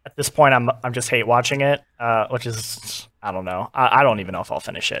 at this point, I'm just hate watching it, which is, I don't know. I don't even know if I'll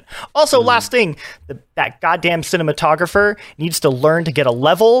finish it. Also, last thing, that goddamn cinematographer needs to learn to get a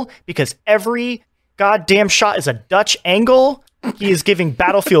level because every goddamn shot is a Dutch angle. He is giving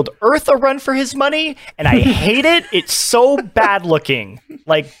Battlefield Earth a run for his money, and I hate it. It's so bad looking.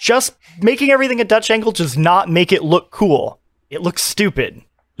 Like, just making everything a Dutch angle does not make it look cool. It looks stupid.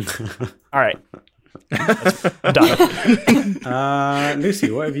 All right. I'm done.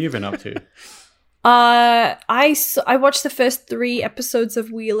 Lucy, what have you been up to? I watched the first 3 episodes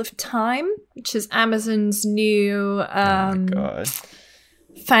of Wheel of Time, which is Amazon's new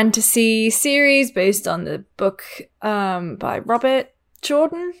fantasy series based on the book by Robert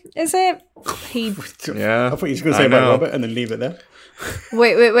Jordan. Is it? Yeah. I thought you were going to say about Robert and then leave it there.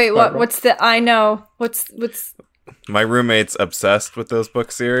 Wait. What's the? I know. What's? My roommate's obsessed with those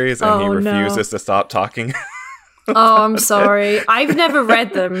book series, and he refuses to stop talking. Oh, I'm sorry. I've never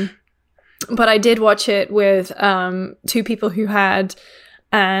read them, but I did watch it with 2 people who had,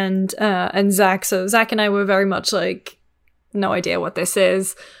 and Zach. So Zach and I were very much like, no idea what this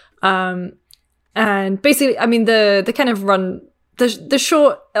is. And basically, I mean, the kind of run, the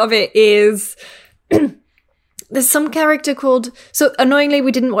short of it is. There's some character called... So, annoyingly,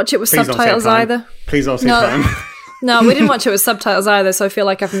 we didn't watch it with subtitles either. Please don't say time. No, we didn't watch it with subtitles either, so I feel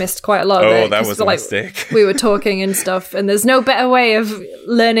like I've missed quite a lot of it. Oh, that was a mistake. We were talking and stuff, and there's no better way of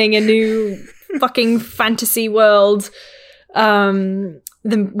learning a new fucking fantasy world than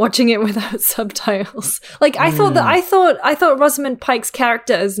watching it without subtitles. Like, I thought Rosamund Pike's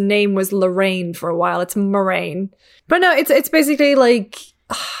character's name was Lorraine for a while. It's Moraine. But no, it's basically like...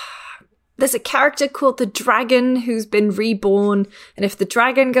 There's a character called the Dragon who's been reborn, and if the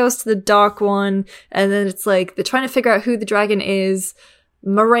dragon goes to the Dark One, and then it's like they're trying to figure out who the dragon is.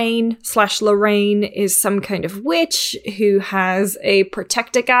 Moraine/Lorraine is some kind of witch who has a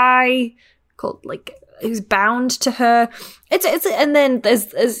protector guy called like who's bound to her. It's and then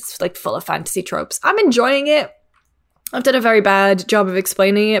there's like full of fantasy tropes. I'm enjoying it. I've done a very bad job of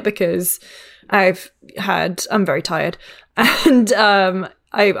explaining it because I'm very tired, and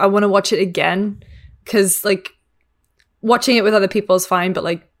I want to watch it again because like watching it with other people is fine, but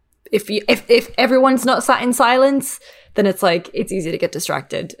like if everyone's not sat in silence, then it's like it's easy to get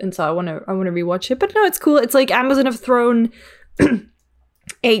distracted, and so I want to rewatch it. But no, it's cool. It's like Amazon have thrown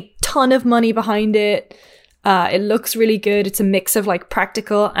a ton of money behind it. It looks really good. It's a mix of like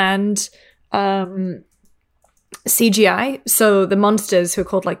practical and CGI. So the monsters who are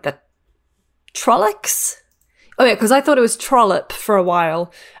called like the Trollocs. Oh yeah, because I thought it was Trollope for a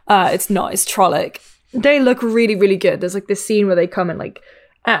while. It's not. It's Trolloc. They look really, really good. There's like this scene where they come and like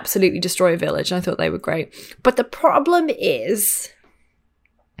absolutely destroy a village, and I thought they were great. But the problem is,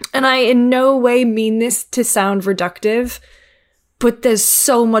 and I in no way mean this to sound reductive, but there's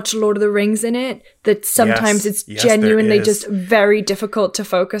so much Lord of the Rings in it that sometimes it's genuinely just very difficult to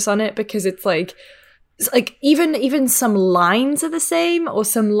focus on it, because it's like even some lines are the same, or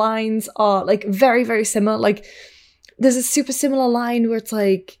some lines are like very, very similar. Like there's a super similar line where it's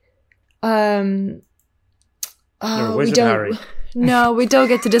like, Harry. No, we don't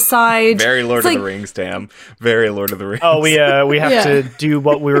get to decide. Very Lord of the Rings, damn. Very Lord of the Rings. Oh, we have to do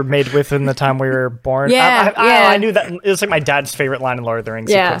what we were made with in the time we were born. Yeah, I knew that. It was like my dad's favorite line in Lord of the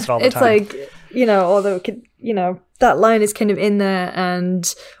Rings. Yeah, he quotes it all the it's time. like, although that line is kind of in there,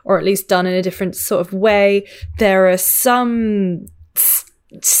 or at least done in a different sort of way. There are some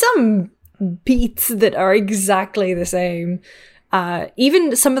beats that are exactly the same.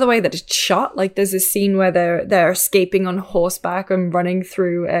 Even some of the way that it's shot, like there's this scene where they're escaping on horseback and running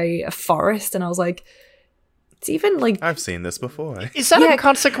through a forest, and I was like, it's even like, I've seen this before. Is that a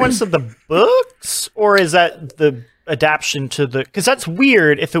consequence of the books, or is that the adaptation to the? Because that's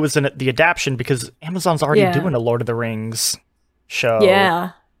weird if it was the adaptation, because Amazon's already doing a Lord of the Rings show.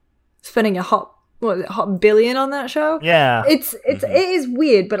 Yeah, spending a hot billion on that show. Yeah, it is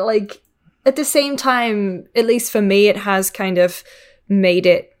weird, but like, at the same time, at least for me, it has kind of made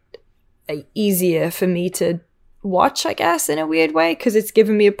it easier for me to watch, I guess, in a weird way, because it's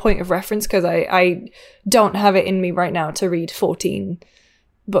given me a point of reference, because I don't have it in me right now to read 14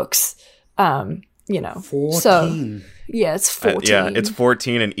 books, 14? So, yeah, it's 14. It's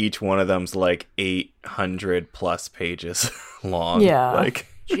 14, and each one of them's like 800 plus pages long. Yeah. Like,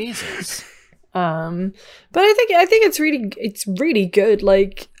 Jesus. But I think it's really good.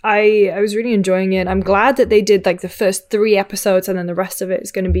 Like I was really enjoying it. I'm glad that they did like the first 3 episodes, and then the rest of it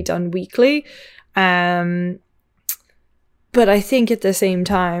is going to be done weekly. But I think at the same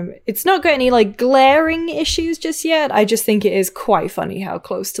time, it's not got any like glaring issues just yet. I just think it is quite funny how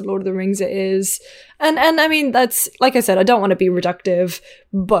close to Lord of the Rings it is. And I mean, that's, like I said, I don't want to be reductive,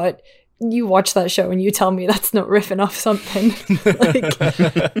 but you watch that show and you tell me that's not riffing off something.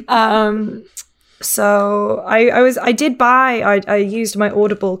 So I used my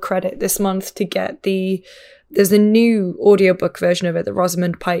Audible credit this month to get there's a new audiobook version of it that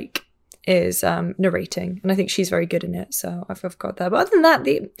Rosamund Pike is narrating, and I think she's very good in it, so I've got that. But other than that,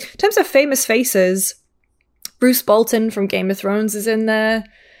 in terms of famous faces, Bruce Bolton from Game of Thrones is in there,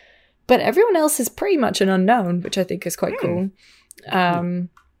 but everyone else is pretty much an unknown, which I think is quite cool.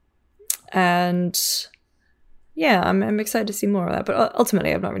 And yeah, I'm excited to see more of that, but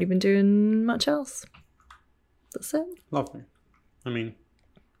ultimately I've not really been doing much else. That's it. Lovely. I mean,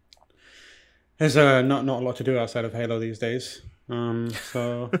 there's not a lot to do outside of Halo these days,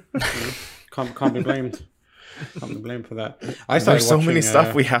 so can't be blamed. Can't be blamed for that. There's so many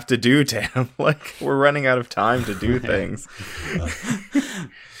stuff we have to do, Tam. Like, we're running out of time to do things.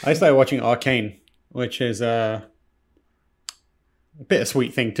 I started watching Arcane, which is a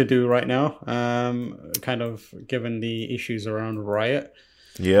bittersweet thing to do right now, kind of given the issues around Riot.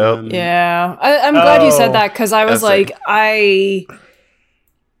 Yep. Yeah, I'm glad you said that, because I was like, I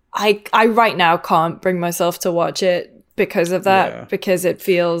right now can't bring myself to watch it because of that, because it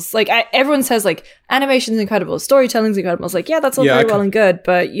feels like everyone says like animation's incredible, storytelling's incredible. It's like, yeah, that's all very well and good,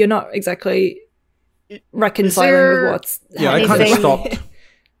 but you're not exactly reconciling with what's I kind of stopped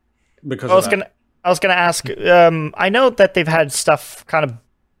because of that. I was gonna ask. I know that they've had stuff kind of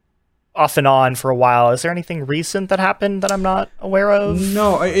off and on for a while. Is there anything recent that happened that I'm not aware of?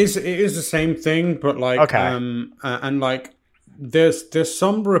 No, it is the same thing, but like, and like, there's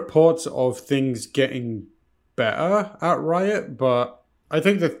some reports of things getting better at Riot, but I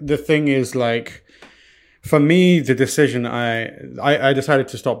think that the thing is, like, for me, the decision I decided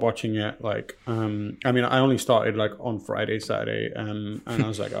to stop watching it. Like, I mean, I only started like on Friday, Saturday, and I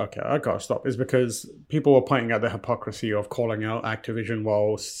was like, okay, I gotta stop. Is because people were pointing out the hypocrisy of calling out Activision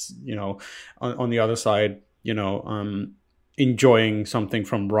while, on the other side, enjoying something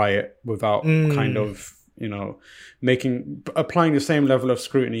from Riot without kind of, applying the same level of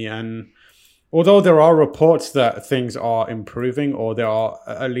scrutiny. And although there are reports that things are improving, or there are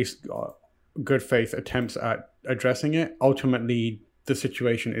at least good faith attempts at addressing it, ultimately the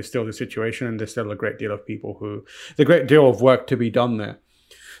situation is still the situation, and there's still a great deal of work to be done there.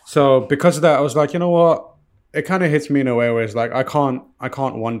 So because of that, I was like, you know what, it kind of hits me in a way where it's like, I can't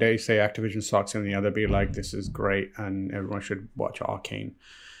one day say Activision sucks and the other be like, this is great and everyone should watch Arcane.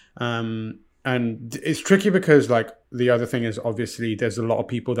 and it's tricky because like the other thing is obviously there's a lot of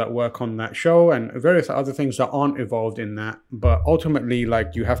people that work on that show and various other things that aren't involved in that, but ultimately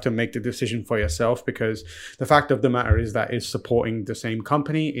like you have to make the decision for yourself, because the fact of the matter is that it's supporting the same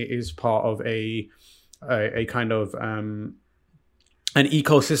company. It is part of a kind of an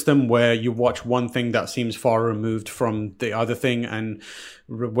ecosystem where you watch one thing that seems far removed from the other thing, and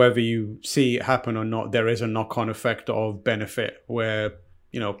whether you see it happen or not, there is a knock-on effect of benefit where,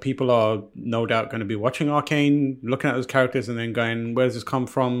 you know, people are no doubt going to be watching Arcane, looking at those characters and then going, where does this come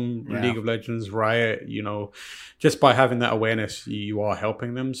from? Yeah. League of Legends, Riot, you know, just by having that awareness, you are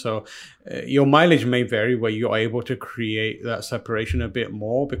helping them. So your mileage may vary where you are able to create that separation a bit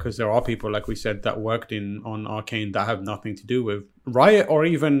more, because there are people, like we said, that worked on Arcane that have nothing to do with Riot or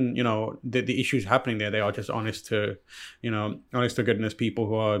even, you know, the issues happening there. They are just honest to goodness people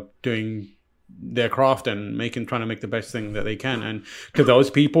who are doing their craft and trying to make the best thing that they can. And to those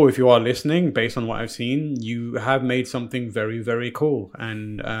people, if you are listening, based on what I've seen, you have made something very, very cool.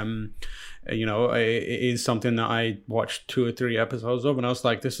 And you know, it is something that I watched 2 or 3 episodes of, and I was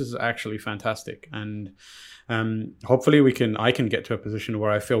like, this is actually fantastic. And hopefully I can get to a position where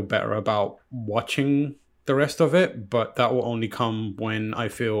I feel better about watching the rest of it, but that will only come when I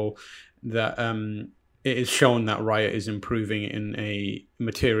feel that it is shown that Riot is improving in a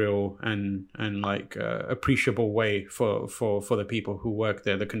material and like appreciable way for the people who work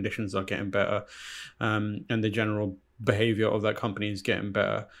there. The conditions are getting better, and the general behavior of that company is getting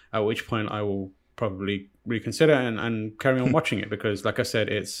better, at which point I will probably reconsider and carry on watching it, because like I said,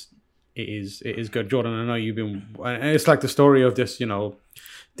 it is good. Jordan, I know you've been, and it's like the story of this, you know,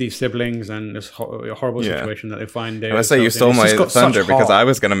 these siblings and this horrible situation that they find there. I say you stole my thunder because I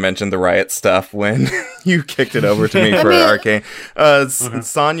was going to mention the Riot stuff when you kicked it over to me for Arcane.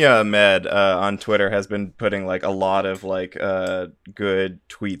 Sonia Ahmed on Twitter has been putting like a lot of like good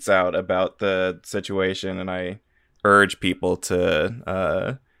tweets out about the situation, and I urge people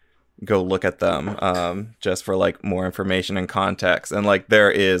to go look at them just for like more information and context. And like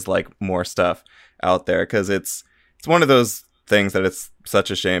there is like more stuff out there, because it's one of those things that it's such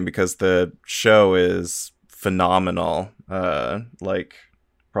a shame, because the show is phenomenal, like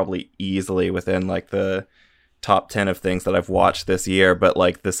probably easily within like the top 10 of things that I've watched this year, but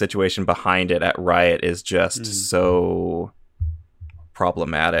like the situation behind it at Riot is just so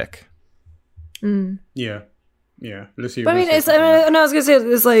problematic. Yeah Lucy, but I mean, I was gonna say,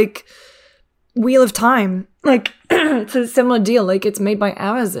 it's like Wheel of Time, like it's a similar deal. Like it's made by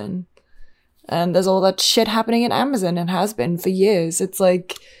Amazon, and there's all that shit happening at Amazon and has been for years. It's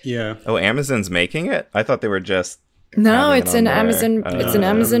like, oh, Amazon's making it? I thought they were just it's an Amazon. It's an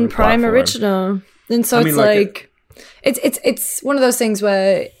Amazon Prime platform. Original, and so it's like it's one of those things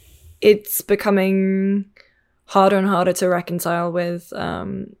where it's becoming harder and harder to reconcile with.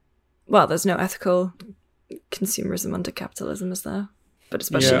 Well, there's no ethical consumerism under capitalism, is there? But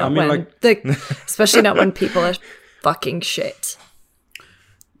especially especially not when people are fucking shit.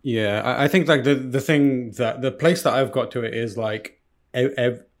 Yeah, I think like the thing that the place that I've got to it is like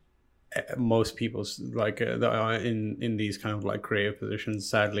most people's like that are in these kind of like creative positions,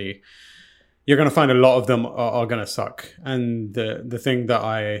 sadly, you're going to find a lot of them are going to suck. And the thing that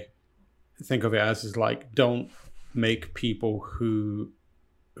I think of it as is like, don't make people who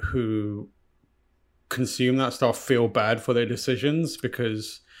consume that stuff feel bad for their decisions,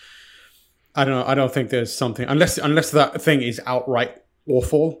 because I don't think there's something, unless that thing is outright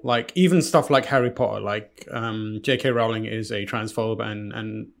awful. Like even stuff like Harry Potter, like J.K. Rowling is a transphobe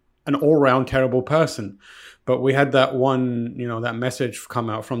and an all-round terrible person, but we had that one, you know, that message come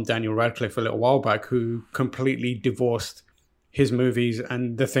out from Daniel Radcliffe a little while back, who completely divorced his movies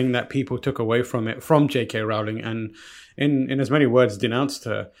and the thing that people took away from it from J.K. Rowling, and in as many words denounced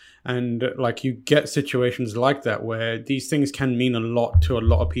her. And like you get situations like that where these things can mean a lot to a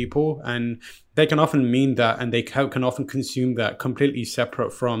lot of people, and they can often mean that, and they can often consume that completely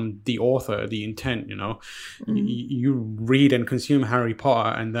separate from the author, the intent, you know. You read and consume Harry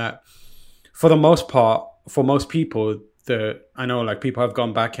Potter, and that for the most part, for most people, I know like people have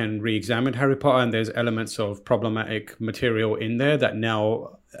gone back and re-examined Harry Potter, and there's elements of problematic material in there that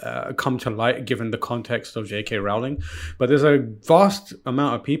now come to light given the context of J.K. Rowling. But there's a vast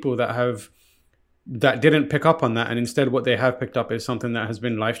amount of people that didn't pick up on that, and instead what they have picked up is something that has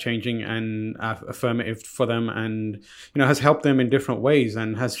been life-changing and affirmative for them, and you know has helped them in different ways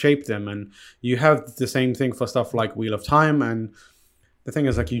and has shaped them. And you have the same thing for stuff like Wheel of Time, and the thing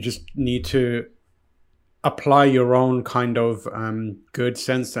is like you just need to apply your own kind of good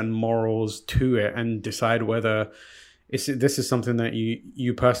sense and morals to it and decide whether this is something that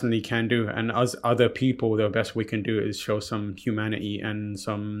you personally can do, and as other people, the best we can do is show some humanity and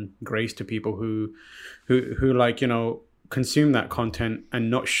some grace to people who like, you know, consume that content and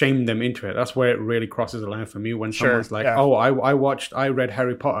not shame them into it. That's where it really crosses the line for me, when someone's like, oh, I read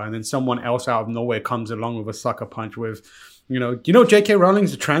Harry Potter, and then someone else out of nowhere comes along with a sucker punch with, you know, J.K.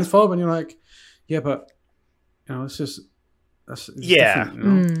 Rowling's a transphobe, and you're like, yeah, but you know, it's just yeah. you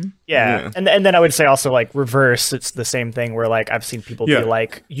know? Yeah. And then I would say also, like, reverse, it's the same thing where, like, I've seen people be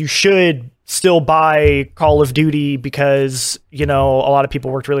like, you should still buy Call of Duty because, you know, a lot of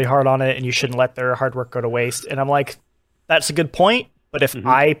people worked really hard on it and you shouldn't let their hard work go to waste. And I'm like, that's a good point. But if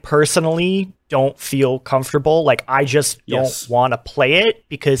I personally don't feel comfortable, like, I just don't want to play it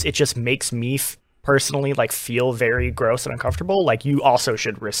because it just makes me personally, like, feel very gross and uncomfortable, like, you also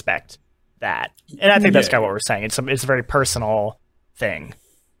should respect that. And I think that's kind of what we're saying. It's a very personal thing.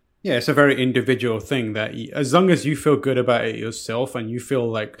 Yeah, it's a very individual thing that as long as you feel good about it yourself and you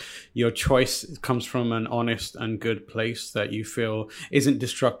feel like your choice comes from an honest and good place that you feel isn't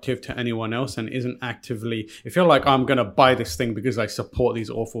destructive to anyone else and isn't actively, if you're like, I'm going to buy this thing because I support these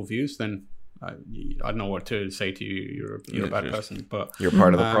awful views, then I don't know what to say to you. You're a bad person, but you're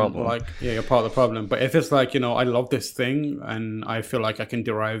part of the problem. Like, yeah, you're part of the problem. But if it's like, you know, I love this thing and I feel like I can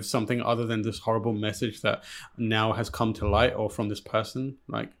derive something other than this horrible message that now has come to light, or from this person,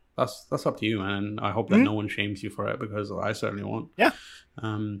 like, that's up to you, man. And I hope that no one shames you for it, because I certainly won't. Yeah.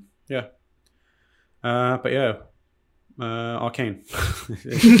 But yeah. Arcane. It's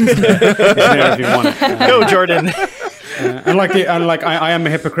there if you want it. Go, Jordan. I am a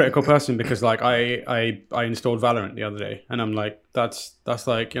hypocritical person because, like, I installed Valorant the other day, and I'm like, that's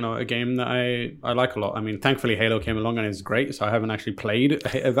like, you know, a game that I like a lot. I mean, thankfully Halo came along and it's great, so I haven't actually played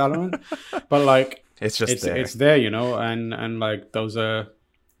a Valorant, but like, it's there. It's there, you know, and like those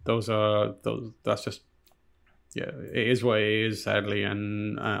that's just, yeah, it is what it is, sadly.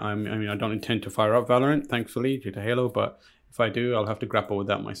 And I mean, I don't intend to fire up Valorant, thankfully, due to Halo, but if I do, I'll have to grapple with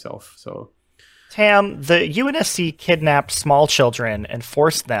that myself. So, Tam, the UNSC kidnapped small children and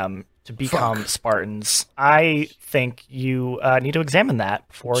forced them to become Spartans. I think you need to examine that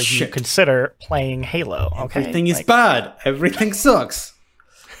before you consider playing Halo. Okay, everything is bad. Everything sucks.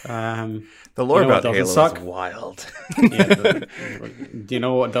 The lore about Halo is wild. Do you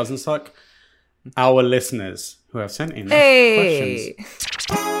know what doesn't suck? Our listeners who have sent in questions.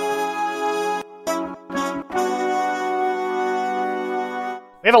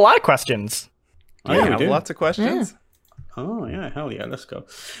 We have a lot of questions. We have lots of questions. Oh, yeah, hell yeah, let's go.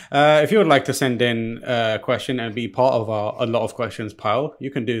 If you would like to send in a question and be part of our A Lot of Questions pile,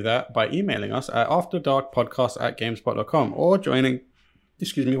 you can do that by emailing us at afterdarkpodcast@gamespot.com or joining,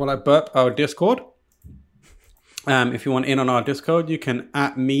 while I burp, our Discord. If you want in on our Discord, you can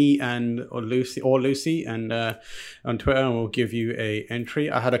at me or Lucy and on Twitter, and we'll give you a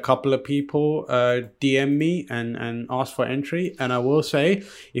entry. I had a couple of people DM me and ask for entry, and I will say,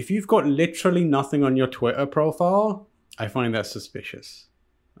 if you've got literally nothing on your Twitter profile, I find that suspicious.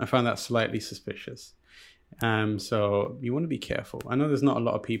 I find that slightly suspicious. So you want to be careful. I know there's not a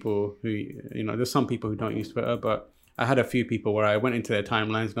lot of people who, you know, there's some people who don't use Twitter, but I had a few people where I went into their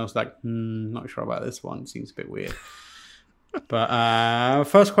timelines and I was like, not sure about this one. Seems a bit weird. But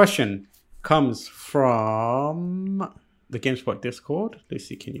first question comes from the GameSpot Discord.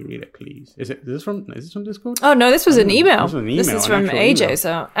 Lucy, can you read it, please? Is this from Discord? Oh, no, this was an email. This is from AJ. Email.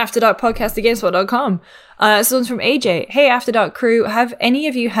 So, afterdarkpodcast@gamespot.com. This one's from AJ. Hey, After Dark crew, have any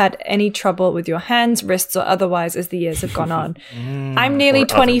of you had any trouble with your hands, wrists, or otherwise as the years have gone on? I'm nearly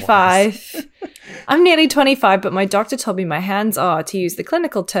 25. I'm nearly 25, but my doctor told me my hands are, to use the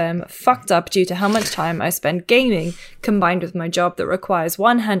clinical term, fucked up due to how much time I spend gaming, combined with my job that requires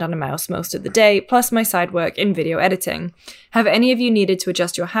one hand on a mouse most of the day, plus my side work in video editing. Have any of you needed to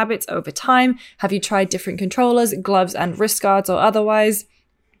adjust your habits over time? Have you tried different controllers, gloves, and wrist guards or otherwise?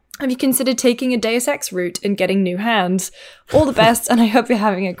 Have you considered taking a Deus Ex route and getting new hands? All the best, and I hope you're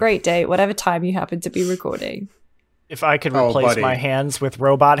having a great day, whatever time you happen to be recording. If I could replace my hands with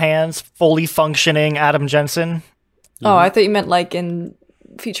robot hands, fully functioning Adam Jensen. Oh, I thought you meant like in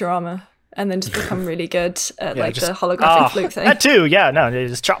Futurama, and then just become really good at the holographic fluke thing. That too, yeah. No,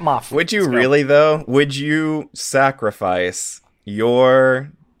 just chop them off. Would you really, though? Would you sacrifice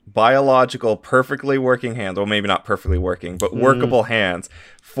your biological, perfectly working hands, well, maybe not perfectly working, but workable hands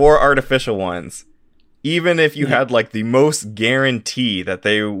for artificial ones, even if you had like the most guarantee that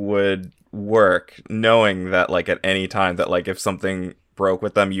they would work, knowing that like at any time that like if something broke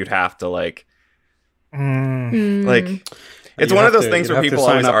with them, you'd have to like It's You one of have those to- things you'd where have to people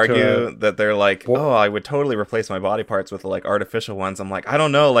sign always up to argue that they're like, Well- "Oh, I would totally replace my body parts with like artificial ones." I'm like, I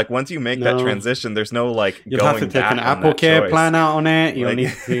don't know. Like once you make that No. transition, there's no like You'll going have to take back an on Apple that Care choice. plan out on it. You'll Like-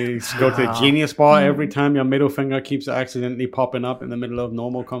 need to go to the Genius Bar every time your middle finger keeps accidentally popping up in the middle of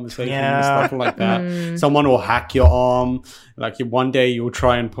normal conversation and Yeah. stuff like that. Someone will hack your arm. Like one day you'll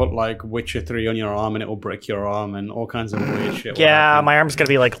try and put like Witcher 3 on your arm and it will break your arm and all kinds of weird shit. will Yeah, happen. my arm's gonna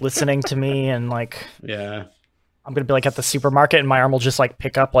be like listening to me, and like Yeah. I'm gonna be like at the supermarket, and my arm will just like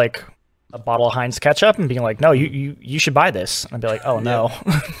pick up like a bottle of Heinz ketchup and being like, "No, you should buy this." And I'd be like, "Oh no,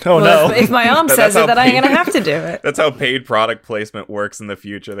 oh Well, no." if my arm That's says how it, then I'm pain- gonna have to do it. That's how paid product placement works in the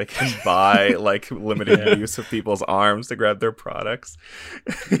future. They can buy like limited use of people's arms to grab their products.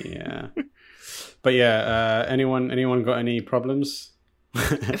 Yeah. But yeah, anyone got any problems?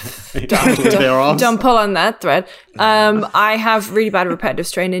 With their arms? Don't pull on that thread. I have really bad repetitive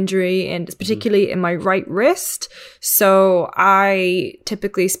strain injury, and it's particularly in my right wrist. So I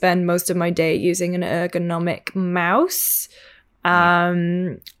typically spend most of my day using an ergonomic mouse.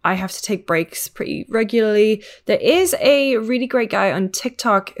 I have to take breaks pretty regularly. There is a really great guy on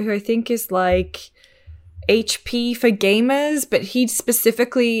TikTok who I think is like HP for gamers, but he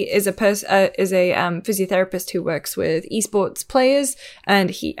specifically is a physiotherapist who works with esports players and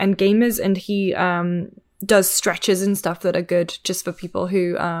gamers, and he does stretches and stuff that are good just for people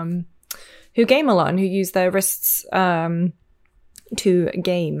who game a lot and who use their wrists to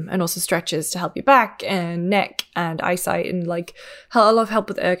game, and also stretches to help your back and neck and eyesight and like a lot of help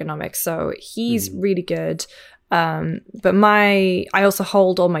with ergonomics. So he's really good. But I also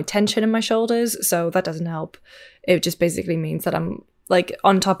hold all my tension in my shoulders, so that doesn't help. It just basically means that I'm like,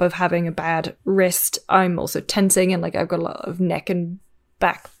 on top of having a bad wrist, I'm also tensing, and like I've got a lot of neck and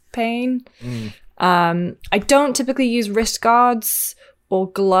back pain. I don't typically use wrist guards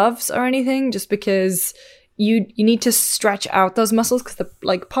or gloves or anything, just because you need to stretch out those muscles, because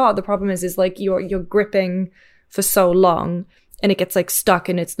part of the problem is like you're gripping for so long and it gets like stuck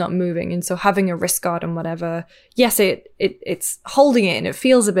and it's not moving. And so having a wrist guard and whatever, yes, it's holding it and it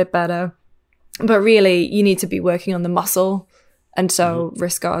feels a bit better, but really you need to be working on the muscle. And so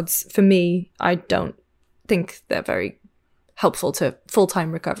wrist guards, for me, I don't think they're very helpful to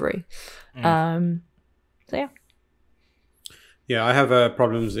full-time recovery. So yeah. Yeah, I have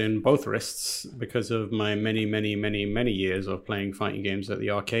problems in both wrists because of my many years of playing fighting games at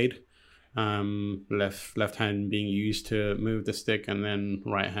the arcade. Left hand being used to move the stick, and then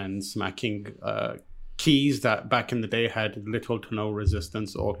right hand smacking keys that back in the day had little to no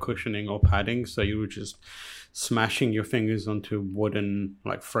resistance or cushioning or padding, so you were just smashing your fingers onto wooden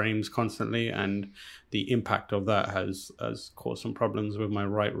like frames constantly, and the impact of that has caused some problems with my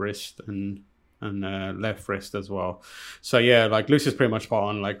right wrist and left wrist as well. So yeah, like Luce is pretty much spot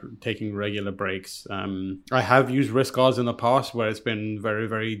on, like taking regular breaks. I have used wrist guards in the past where it's been very,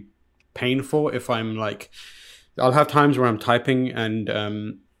 very painful. If I'm like, I'll have times where I'm typing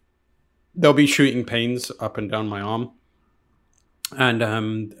and there'll be shooting pains up and down my arm,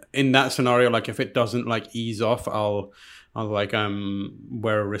 and in that scenario, like if it doesn't like ease off, I'll like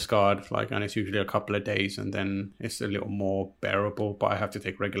wear a wrist guard, like, and it's usually a couple of days, and then it's a little more bearable, but I have to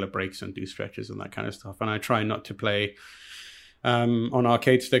take regular breaks and do stretches and that kind of stuff. And I try not to play on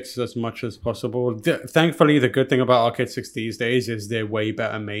arcade sticks as much as possible. Thankfully, the good thing about arcade sticks these days is they're way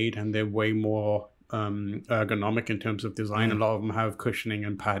better made and they're way more ergonomic in terms of design. A lot of them have cushioning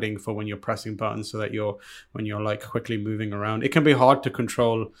and padding for when you're pressing buttons, so that when you're like quickly moving around. It can be hard to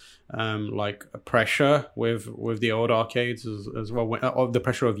control like pressure with the old arcades as well, of the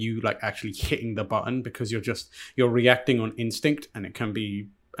pressure of you like actually hitting the button, because you're reacting on instinct, and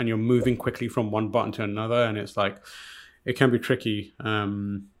you're moving quickly from one button to another, and it's like it can be tricky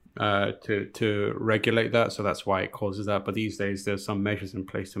to regulate that, so that's why it causes that. But these days there's some measures in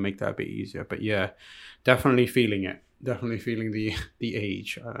place to make that a bit easier. But yeah, definitely feeling the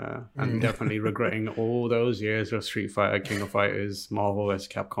age, and definitely regretting all those years of Street Fighter, King of Fighters, Marvel vs.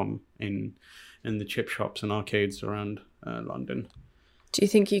 Capcom in the chip shops and arcades around London. Do you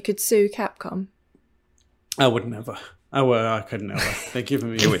think you could sue Capcom? I would never. I could never. They're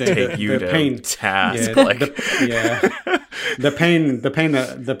giving me. It would take you to pain. task. Yeah, like,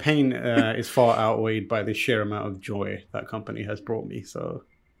 the pain is far outweighed by the sheer amount of joy that company has brought me. So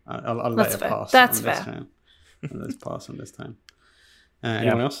I'll let That's it fair. pass. That's on fair. This time. Let's pass on this time.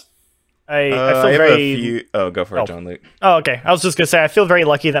 Anyone else? I feel I have very. a few. Oh, go for it, John Luke. Oh, okay. I was just gonna say I feel very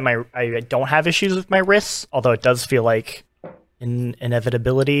lucky that I don't have issues with my wrists, although it does feel like an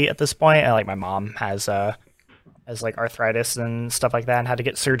inevitability at this point. Like my mom has like arthritis and stuff like that, and had to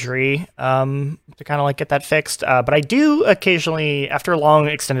get surgery to kind of like get that fixed. But I do occasionally, after long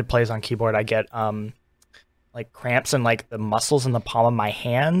extended plays on keyboard, I get like cramps in like the muscles in the palm of my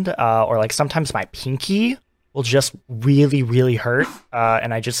hand, or like sometimes my pinky will just really, really hurt,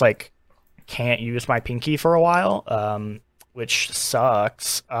 and I just like can't use my pinky for a while, which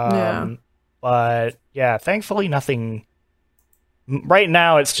sucks. Yeah. But yeah, thankfully nothing. Right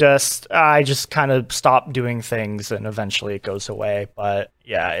now, it's just I just kind of stop doing things, and eventually it goes away. But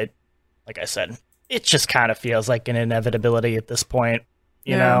yeah, it, like I said, it just kind of feels like an inevitability at this point.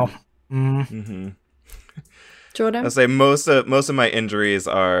 You know. Jordan? I say most of my injuries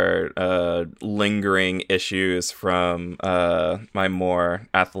are lingering issues from my more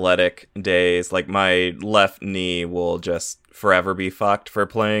athletic days. Like my left knee will just forever be fucked for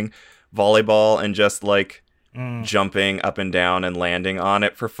playing volleyball and just like jumping up and down and landing on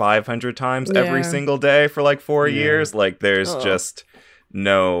it for 500 times every single day for like 4 years. Like there's just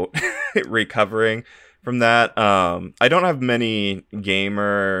no recovering from that. I don't have many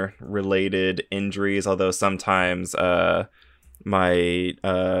gamer related injuries, although sometimes my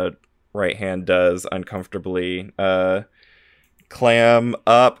right hand does uncomfortably clam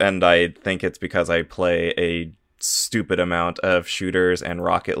up, and I think it's because I play a stupid amount of shooters and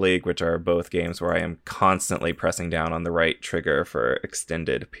Rocket League, which are both games where I am constantly pressing down on the right trigger for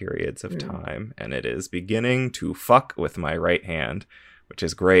extended periods of time, and it is beginning to fuck with my right hand, which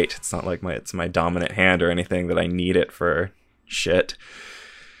is great. It's not like it's my dominant hand or anything that I need it for shit.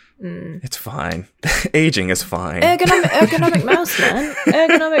 It's fine. Aging is fine. Ergonomic mouse, man.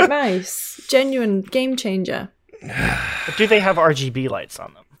 Ergonomic mouse. Genuine game changer. But do they have RGB lights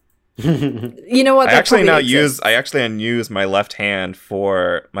on them? You know what? I actually use my left hand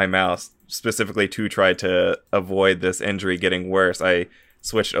for my mouse specifically to try to avoid this injury getting worse. I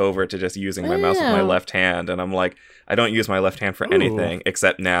switched over to just using my mouse with my left hand, and I'm like, I don't use my left hand for anything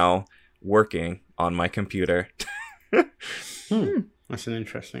except now working on my computer. That's an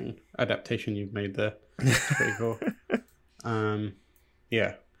interesting adaptation you've made there. That's pretty cool.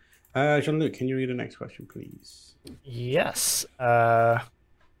 Yeah. Jean-Luc, can you read the next question, please? Yes.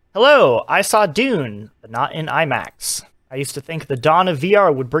 Hello, I saw Dune, but not in IMAX. I used to think the dawn of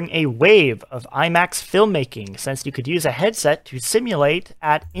VR would bring a wave of IMAX filmmaking, since you could use a headset to simulate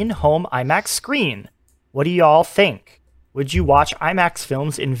at in-home IMAX screen. What do y'all think? Would you watch IMAX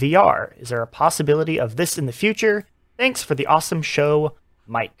films in VR? Is there a possibility of this in the future? Thanks for the awesome show,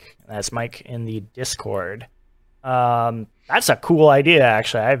 Mike. That's Mike in the Discord. That's a cool idea,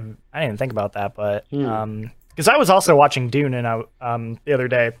 actually. I didn't even think about that, but because I was also watching Dune and the other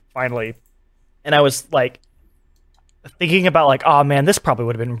day, finally, and I was like thinking about like, oh man, this probably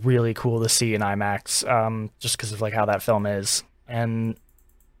would have been really cool to see in IMAX, just because of like how that film is. And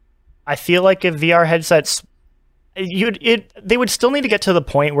I feel like if VR headsets, they would still need to get to the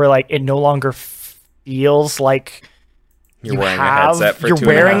point where like it no longer feels like you're wearing a headset for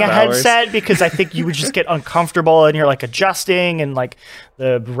 2.5 hours. Headset, because I think you would just get uncomfortable and you're like adjusting, and like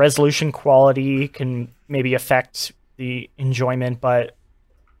the resolution quality can maybe affect the enjoyment. But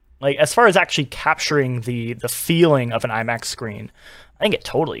like as far as actually capturing the feeling of an IMAX screen, I think it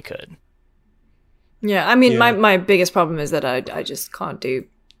totally could. Yeah, I mean, my biggest problem is that I just can't do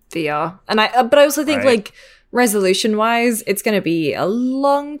VR, and but I also think like resolution wise, it's going to be a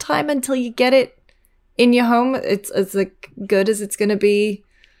long time until you get it in your home. It's like good as it's going to be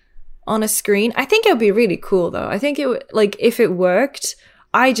on a screen. I think it would be really cool though. I think it would, like, if it worked.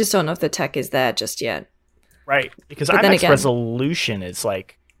 I just don't know if the tech is there just yet. Right, because IMAX resolution is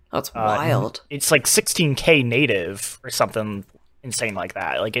like, that's wild. It's like 16K native or something insane like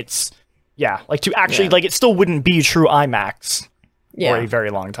that. Like it's like to actually like it still wouldn't be true IMAX for a very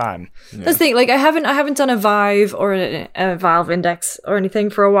long time. That's the thing. Like I haven't done a Vive or a Valve Index or anything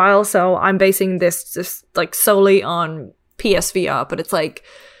for a while, so I'm basing this just like solely on PSVR. But it's like,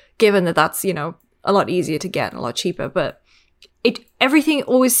 given that that's, you know, a lot easier to get and a lot cheaper, but everything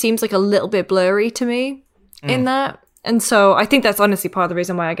always seems like a little bit blurry to me in that. And so I think that's honestly part of the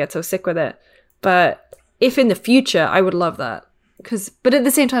reason why I get so sick with it. But if in the future, I would love that. But at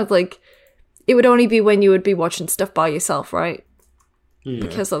the same time, like, it would only be when you would be watching stuff by yourself, right?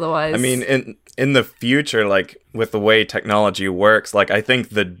 Because otherwise... I mean, in the future, like, with the way technology works, like, I think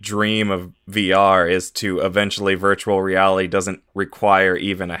the dream of VR is to eventually virtual reality doesn't require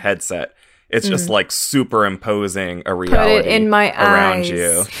even a headset. It's just, like, superimposing a reality Put it in my around eyes.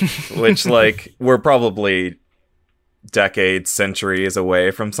 you. Which, like, we're probably decades, centuries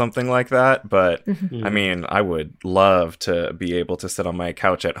away from something like that. But, I mean, I would love to be able to sit on my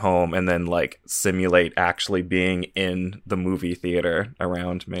couch at home and then, like, simulate actually being in the movie theater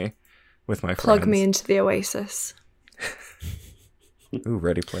around me with my friends. Plug me into the Oasis. Ooh,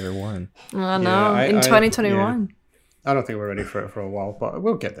 Ready Player One. I know, in 2021. I don't think we're ready for it for a while, but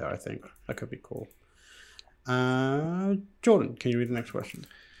we'll get there, I think. That could be cool. Jordan, can you read the next question?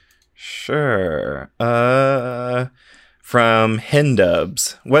 Sure. From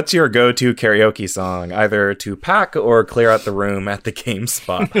Hindubs, what's your go-to karaoke song, either to pack or clear out the room at the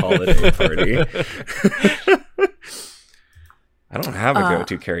GameSpot holiday party? I don't have a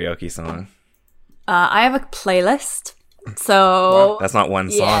go-to karaoke song. I have a playlist. So Well, that's not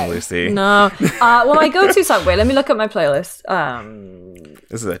one song, Lucy. No. Well, my go-to song. Wait, let me look at my playlist.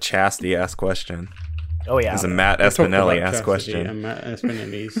 This is a chastity-ass question. Oh yeah. This is a Matt Talk about Espinelli-ass chastity question. and Matt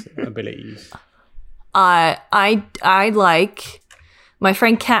Espinelli's abilities. I like, my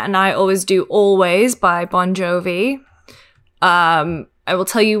friend Kat and I always do "Always" by Bon Jovi. I will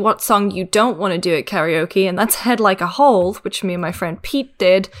tell you what song you don't want to do at karaoke, and that's "Head Like a Hole," which me and my friend Pete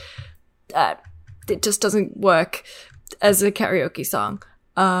did. It just doesn't work as a karaoke song.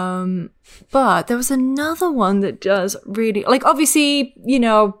 But there was another one that does really, like, obviously, you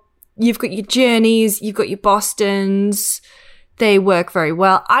know, you've got your Journeys, you've got your Bostons. They work very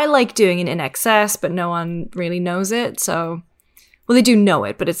well. I like doing it in excess, but no one really knows it. So, well, they do know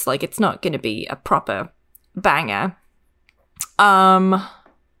it, but it's like, it's not going to be a proper banger.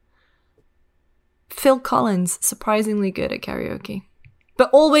 Phil Collins, surprisingly good at karaoke. But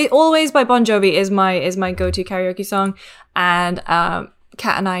always by Bon Jovi is my go-to karaoke song. And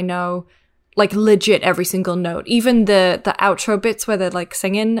Kat and I know, like, legit every single note. Even the outro bits where they're, like,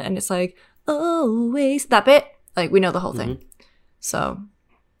 singing and it's like, always, that bit. Like, we know the whole thing. So,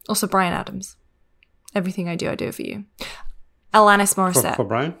 also Bryan Adams. Everything I do for you. Alanis Morissette. For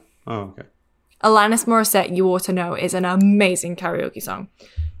Brian? Oh, okay. Alanis Morissette, You Ought to Know, is an amazing karaoke song.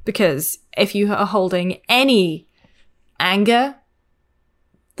 Because if you are holding any anger,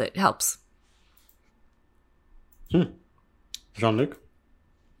 that helps. Jean-Luc?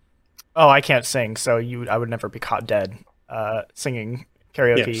 Oh, I can't sing, so I would never be caught dead singing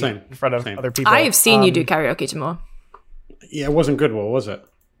karaoke same, in front of same. other people. I have seen you do karaoke, Timur. Yeah, it wasn't good, was it?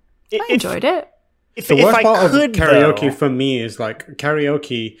 I enjoyed it. The worst I part could, of karaoke though, for me is like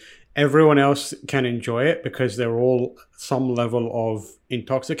karaoke, everyone else can enjoy it because they're all some level of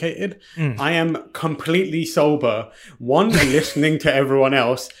intoxicated. I am completely sober. One, listening to everyone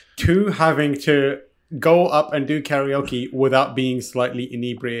else. Two, having to go up and do karaoke without being slightly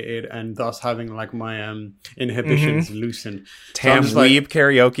inebriated and thus having like my inhibitions loosened. Damn, I'm just like, weeb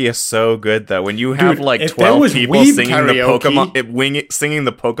karaoke is so good though. When you have Dude, like if there 12 was people weeb singing karaoke- the Pokemon, singing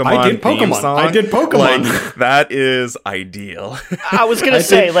the Pokemon, I did theme Pokemon. song, I did Pokemon. like, that is ideal. I was gonna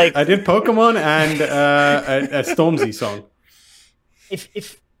say, like, I did Pokemon and a Stormzy song.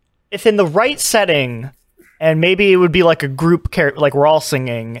 if in the right setting, and maybe it would be like a group like we're all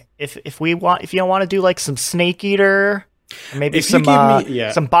singing. If you don't want to do like some Snake Eater, maybe If you some give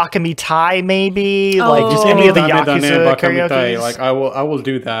me- some Bakami Tai, maybe Oh. like just any of the Dane, Yakuza Bakamitai, karaoke. like I will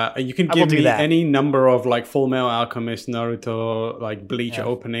do that. You can I will give do me that. any number of like Full Metal Alchemist, Naruto, like Bleach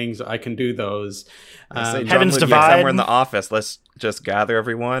openings. I can do those. Say, Heaven's John, Divide. We're in the office. Let's just gather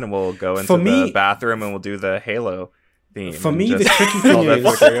everyone and we'll go into For the me- bathroom and we'll do the Halo theme. For and me, the just tricky call thing that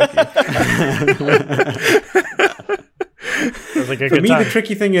is- for karaoke. Sounds like a For good me, time. the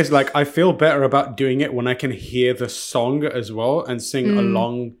tricky thing is like I feel better about doing it when I can hear the song as well and sing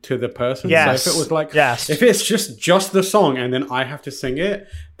along to the person. Yes. So if it was like, Yes. if it's just the song and then I have to sing it,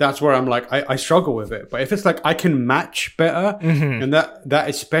 that's where I'm like I struggle with it. But if it's like I can match better, and that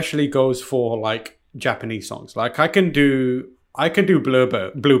especially goes for like Japanese songs. Like I can do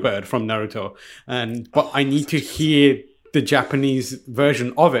Bluebird from Naruto, but I need to hear the Japanese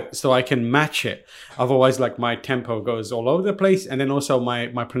version of it so I can match it. Otherwise, like my tempo goes all over the place, and then also my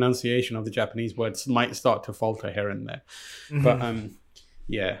pronunciation of the Japanese words might start to falter here and there. But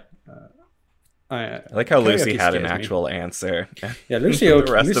yeah. I like how Lucy karaoke had an scares me. actual answer. Yeah, Lucy's The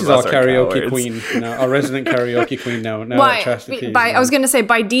rest our of us are karaoke cowards. queen, our resident karaoke queen now. Now Why? Chastity. I was going to say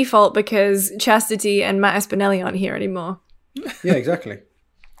by default because Chastity and Matt Espinelli aren't here anymore. Yeah, exactly.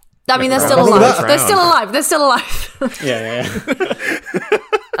 I mean, they're Look still around. alive. Look They're around. still alive. They're still alive. Yeah.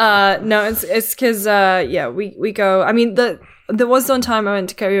 No, it's because we go. I mean, there was one time I went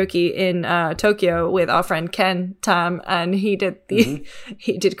to karaoke in Tokyo with our friend Ken Tam, and he did he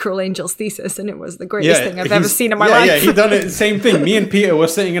did Cruel Angel's Thesis, and it was the greatest thing I've ever he's- seen in my life. Yeah, he done it. Same thing. Me and Peter were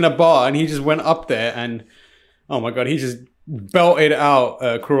sitting in a bar, and he just went up there, and oh my god, he just belted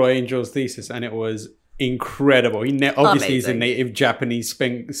out Cruel Angel's Thesis, and it was incredible. Obviously he's a Amazing. native Japanese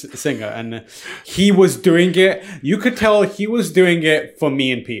singer, and he was doing it. You could tell he was doing it for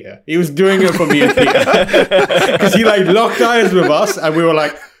me and Peter. He was doing it for me and Peter because he like locked eyes with us, and we were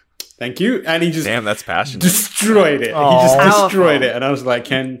like, "Thank you," and he just Damn, that's passionate. destroyed it. Aw. He just Powerful. destroyed it, and I was like,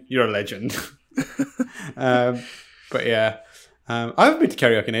 "Ken, you're a legend." But yeah, I haven't been to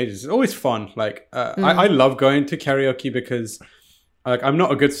karaoke in ages. It's always fun. Like I love going to karaoke because like I'm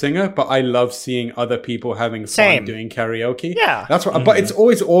not a good singer, but I love seeing other people having fun doing karaoke. Yeah, that's what. But it's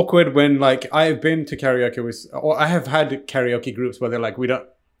always awkward when like I've been to karaoke with, or I have had karaoke groups where they're like, we don't.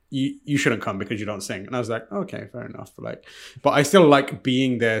 You shouldn't come because you don't sing. And I was like, okay, fair enough. Like, but I still like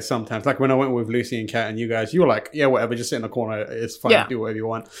being there sometimes. Like when I went with Lucy and Kat and you guys, you were like, yeah, whatever, just sit in the corner. It's fine. Do whatever you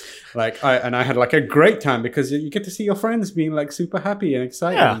want. Like I had like a great time because you get to see your friends being like super happy and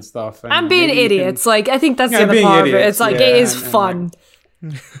excited and stuff. And being idiots. Like, I think that's the other part of it. It's like, it is fun.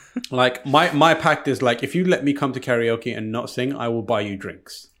 Like my pact is like, if you let me come to karaoke and not sing, I will buy you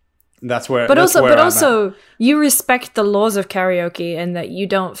drinks. That's where. But also, you respect the laws of karaoke and that you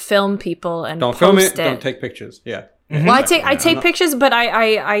don't film people and don't post film it. Don't take pictures. Yeah. Well, I take pictures, but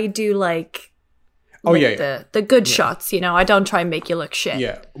I do like. The good shots. You know, I don't try and make you look shit.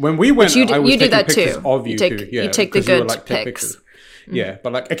 Yeah. When we went, you do, I was you do taking that pictures too. of you too. Yeah, you take the good pics. Pictures. Yeah,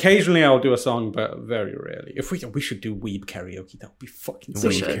 but like occasionally I'll do a song, but very rarely. If we should do weeb karaoke, that would be fucking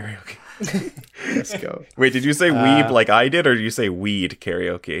weeb karaoke. Let's go. Wait, did you say weeb like I did, or did you say weed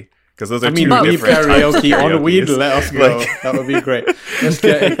karaoke? Because those are two weeb different karaoke on weed. Let us go. That would be great. Let's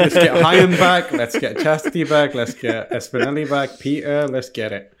get Hyam back. Let's get Chastity back. Let's get Espinelli back. Peter, let's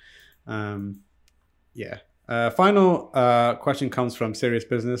get it. Final question comes from Serious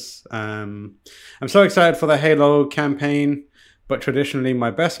Business. I'm so excited for the Halo campaign, but traditionally my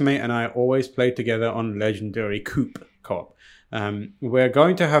best mate and I always play together on Legendary co-op. We're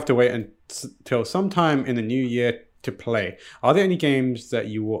going to have to wait until sometime in the new year to play. Are there any games that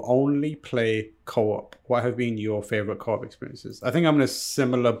you will only play co-op? What have been your favorite co-op experiences? I think I'm in a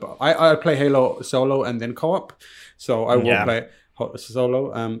similar. I play Halo solo and then co-op, so I will play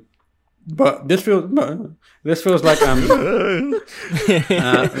solo. But this feels like I'm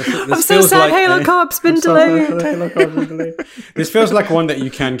so sad. Like, Halo co-op's been delayed. This feels like one that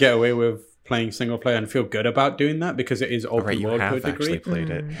you can get away with playing single player and feel good about doing that because it is open world to a degree. Played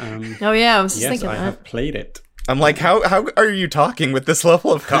it. I was just thinking I have played it. I'm like, how are you talking with this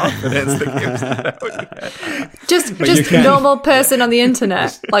level of confidence? Just normal person on the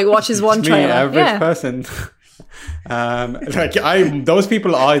internet like watches one trailer. Average person. Those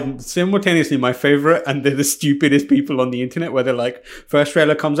people are simultaneously my favorite and they're the stupidest people on the internet where they're like, first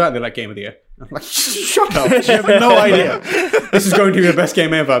trailer comes out, they're like, game of the year. I'm like, shut up, you have no idea. This is going to be the best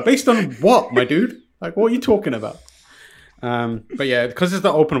game ever. Based on what, my dude? Like, what are you talking about? But yeah, because it's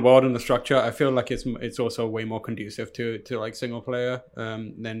the open world and the structure, I feel like it's also way more conducive to like single player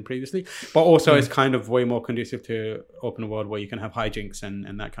than previously. But also it's kind of way more conducive to open world where you can have hijinks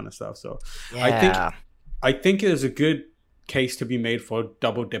and that kind of stuff. So I think there's a good case to be made for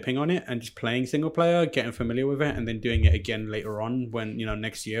double dipping on it and just playing single player, getting familiar with it, and then doing it again later on when,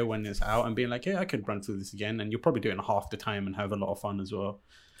 next year when it's out and being like, yeah, I could run through this again. And you'll probably do it in half the time and have a lot of fun as well.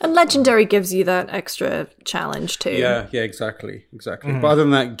 And Legendary gives you that extra challenge too. Yeah, exactly. But other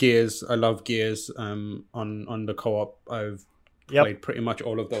than that, Gears, I love Gears. On the co-op, I've played pretty much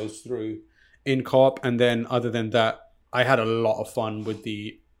all of those through in co-op. And then other than that, I had a lot of fun with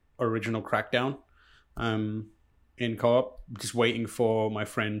the original Crackdown in co-op, just waiting for my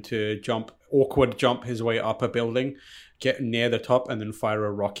friend to awkward jump his way up a building, get near the top, and then fire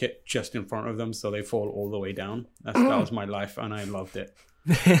a rocket just in front of them so they fall all the way down. That was my life, and I loved it.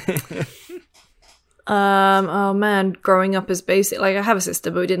 Oh man, growing up is basic. Like, I have a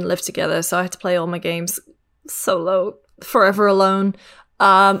sister, but we didn't live together, so I had to play all my games solo, forever alone.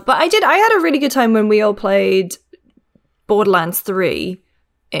 But I had a really good time when we all played Borderlands 3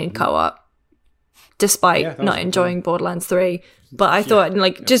 in co-op, despite not enjoying Borderlands 3. But I thought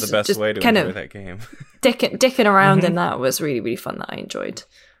just the best way to kind enjoy of that game. dicking around in that was really, really fun. That I enjoyed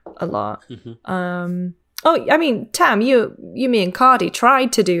a lot. Tam, you, me, and Cardi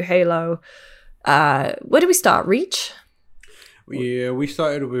tried to do Halo. Where did we start? Reach? Yeah, we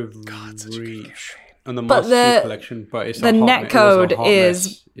started with Reach and the Master Chief Collection, but it's the netcode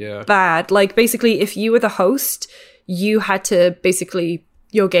is bad. Like, basically, if you were the host, you had to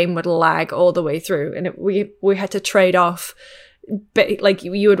your game would lag all the way through, and we had to trade off. But like,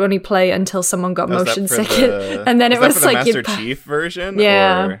 you would only play until someone got motion sick, and then it was like Master Chief version.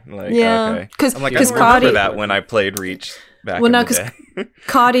 Because I remember that when I played Reach back. in the day.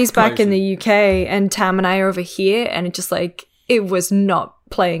 Cardi's back in the UK, and Tam and I are over here, and it just it was not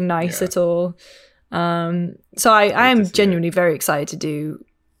playing nice at all. So I am genuinely very excited to do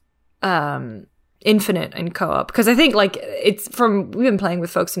Infinite and co-op, because I think we've been playing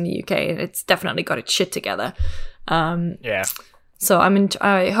with folks in the UK, and it's definitely got its shit together. So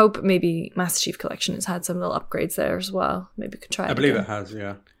I hope maybe Master Chief Collection has had some little upgrades there as well. Maybe we could try it. I believe it has,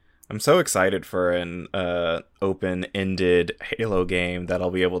 yeah. I'm so excited for an open-ended Halo game that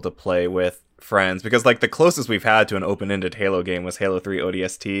I'll be able to play with friends, because like the closest we've had to an open-ended Halo game was Halo 3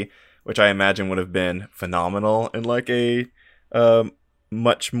 ODST, which I imagine would have been phenomenal in like a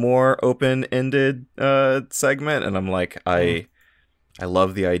much more open-ended segment. And I'm like, I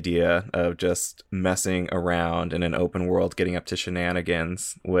love the idea of just messing around in an open world, getting up to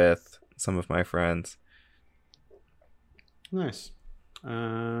shenanigans with some of my friends. Nice.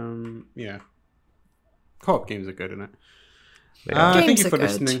 Yeah. Co-op games are good, isn't it? Yeah. Thank Games you are for good.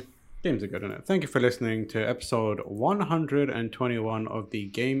 listening. Games are good, isn't it? Thank you for listening to episode 121 of the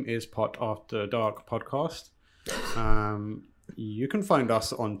Game Is Pot After Dark podcast. You can find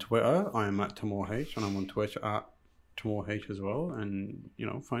us on Twitter. I am at TimorH, and I'm on Twitch at TimorH as well. And,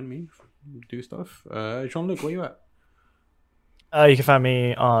 find me, do stuff. Jean-Luc, where you at? You can find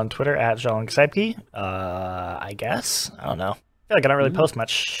me on Twitter at Jean-Luc I guess. I don't know. I feel like I don't really post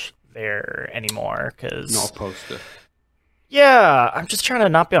much there anymore because Not a poster. yeah, I'm just trying to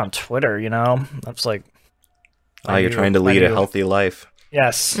not be on Twitter. That's like You're trying to lead a healthy life.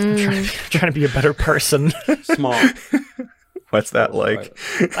 Yes, I'm trying to be a better person. Smart. What's that like?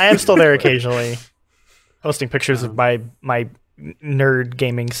 I am still there occasionally, posting pictures of my nerd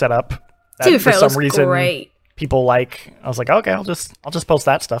gaming setup. That Dude, for it some looks reason great. people like. I was like, okay, I'll just post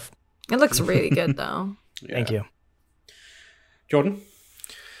that stuff. It looks really good though. Yeah. Thank you. Jordan?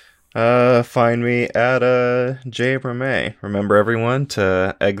 Find me at J. Brame. Remember, everyone,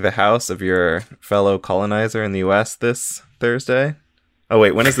 to egg the house of your fellow colonizer in the U.S. this Thursday. Oh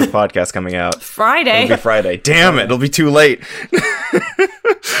wait, when is this podcast coming out? Friday. It'll be Friday. Damn it! It'll be too late.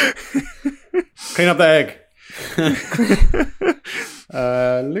 Clean up the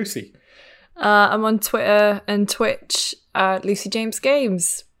egg. Lucy? I'm on Twitter and Twitch at Lucy James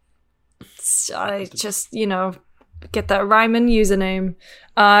Games. I just, get that Ryman username.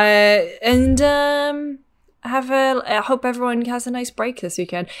 And I hope everyone has a nice break this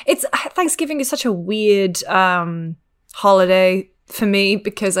weekend. Thanksgiving is such a weird holiday for me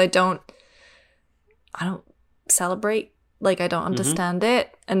because I don't celebrate. Like, I don't understand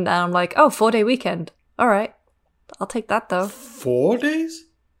it. And then I'm like, 4-day weekend. All right. I'll take that though. 4 days?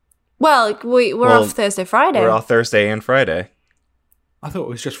 Well, we're off Thursday, Friday. We're off Thursday and Friday. I thought it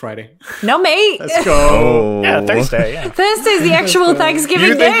was just Friday. No, mate. Let's go. Oh, Yeah, Thursday. Yeah. Thursday's the actual Thanksgiving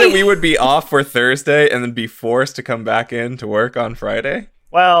You think day. that we would be off for Thursday and then be forced to come back in to work on Friday?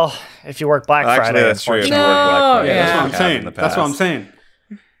 Well, if you work Black Actually, Friday, that's true. If you unfortunately. work Black No, Friday, yeah. That's what I'm have saying. in the That's what I'm past. saying.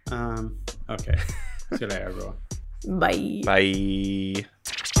 Okay. See you later, everyone. Bye. Bye.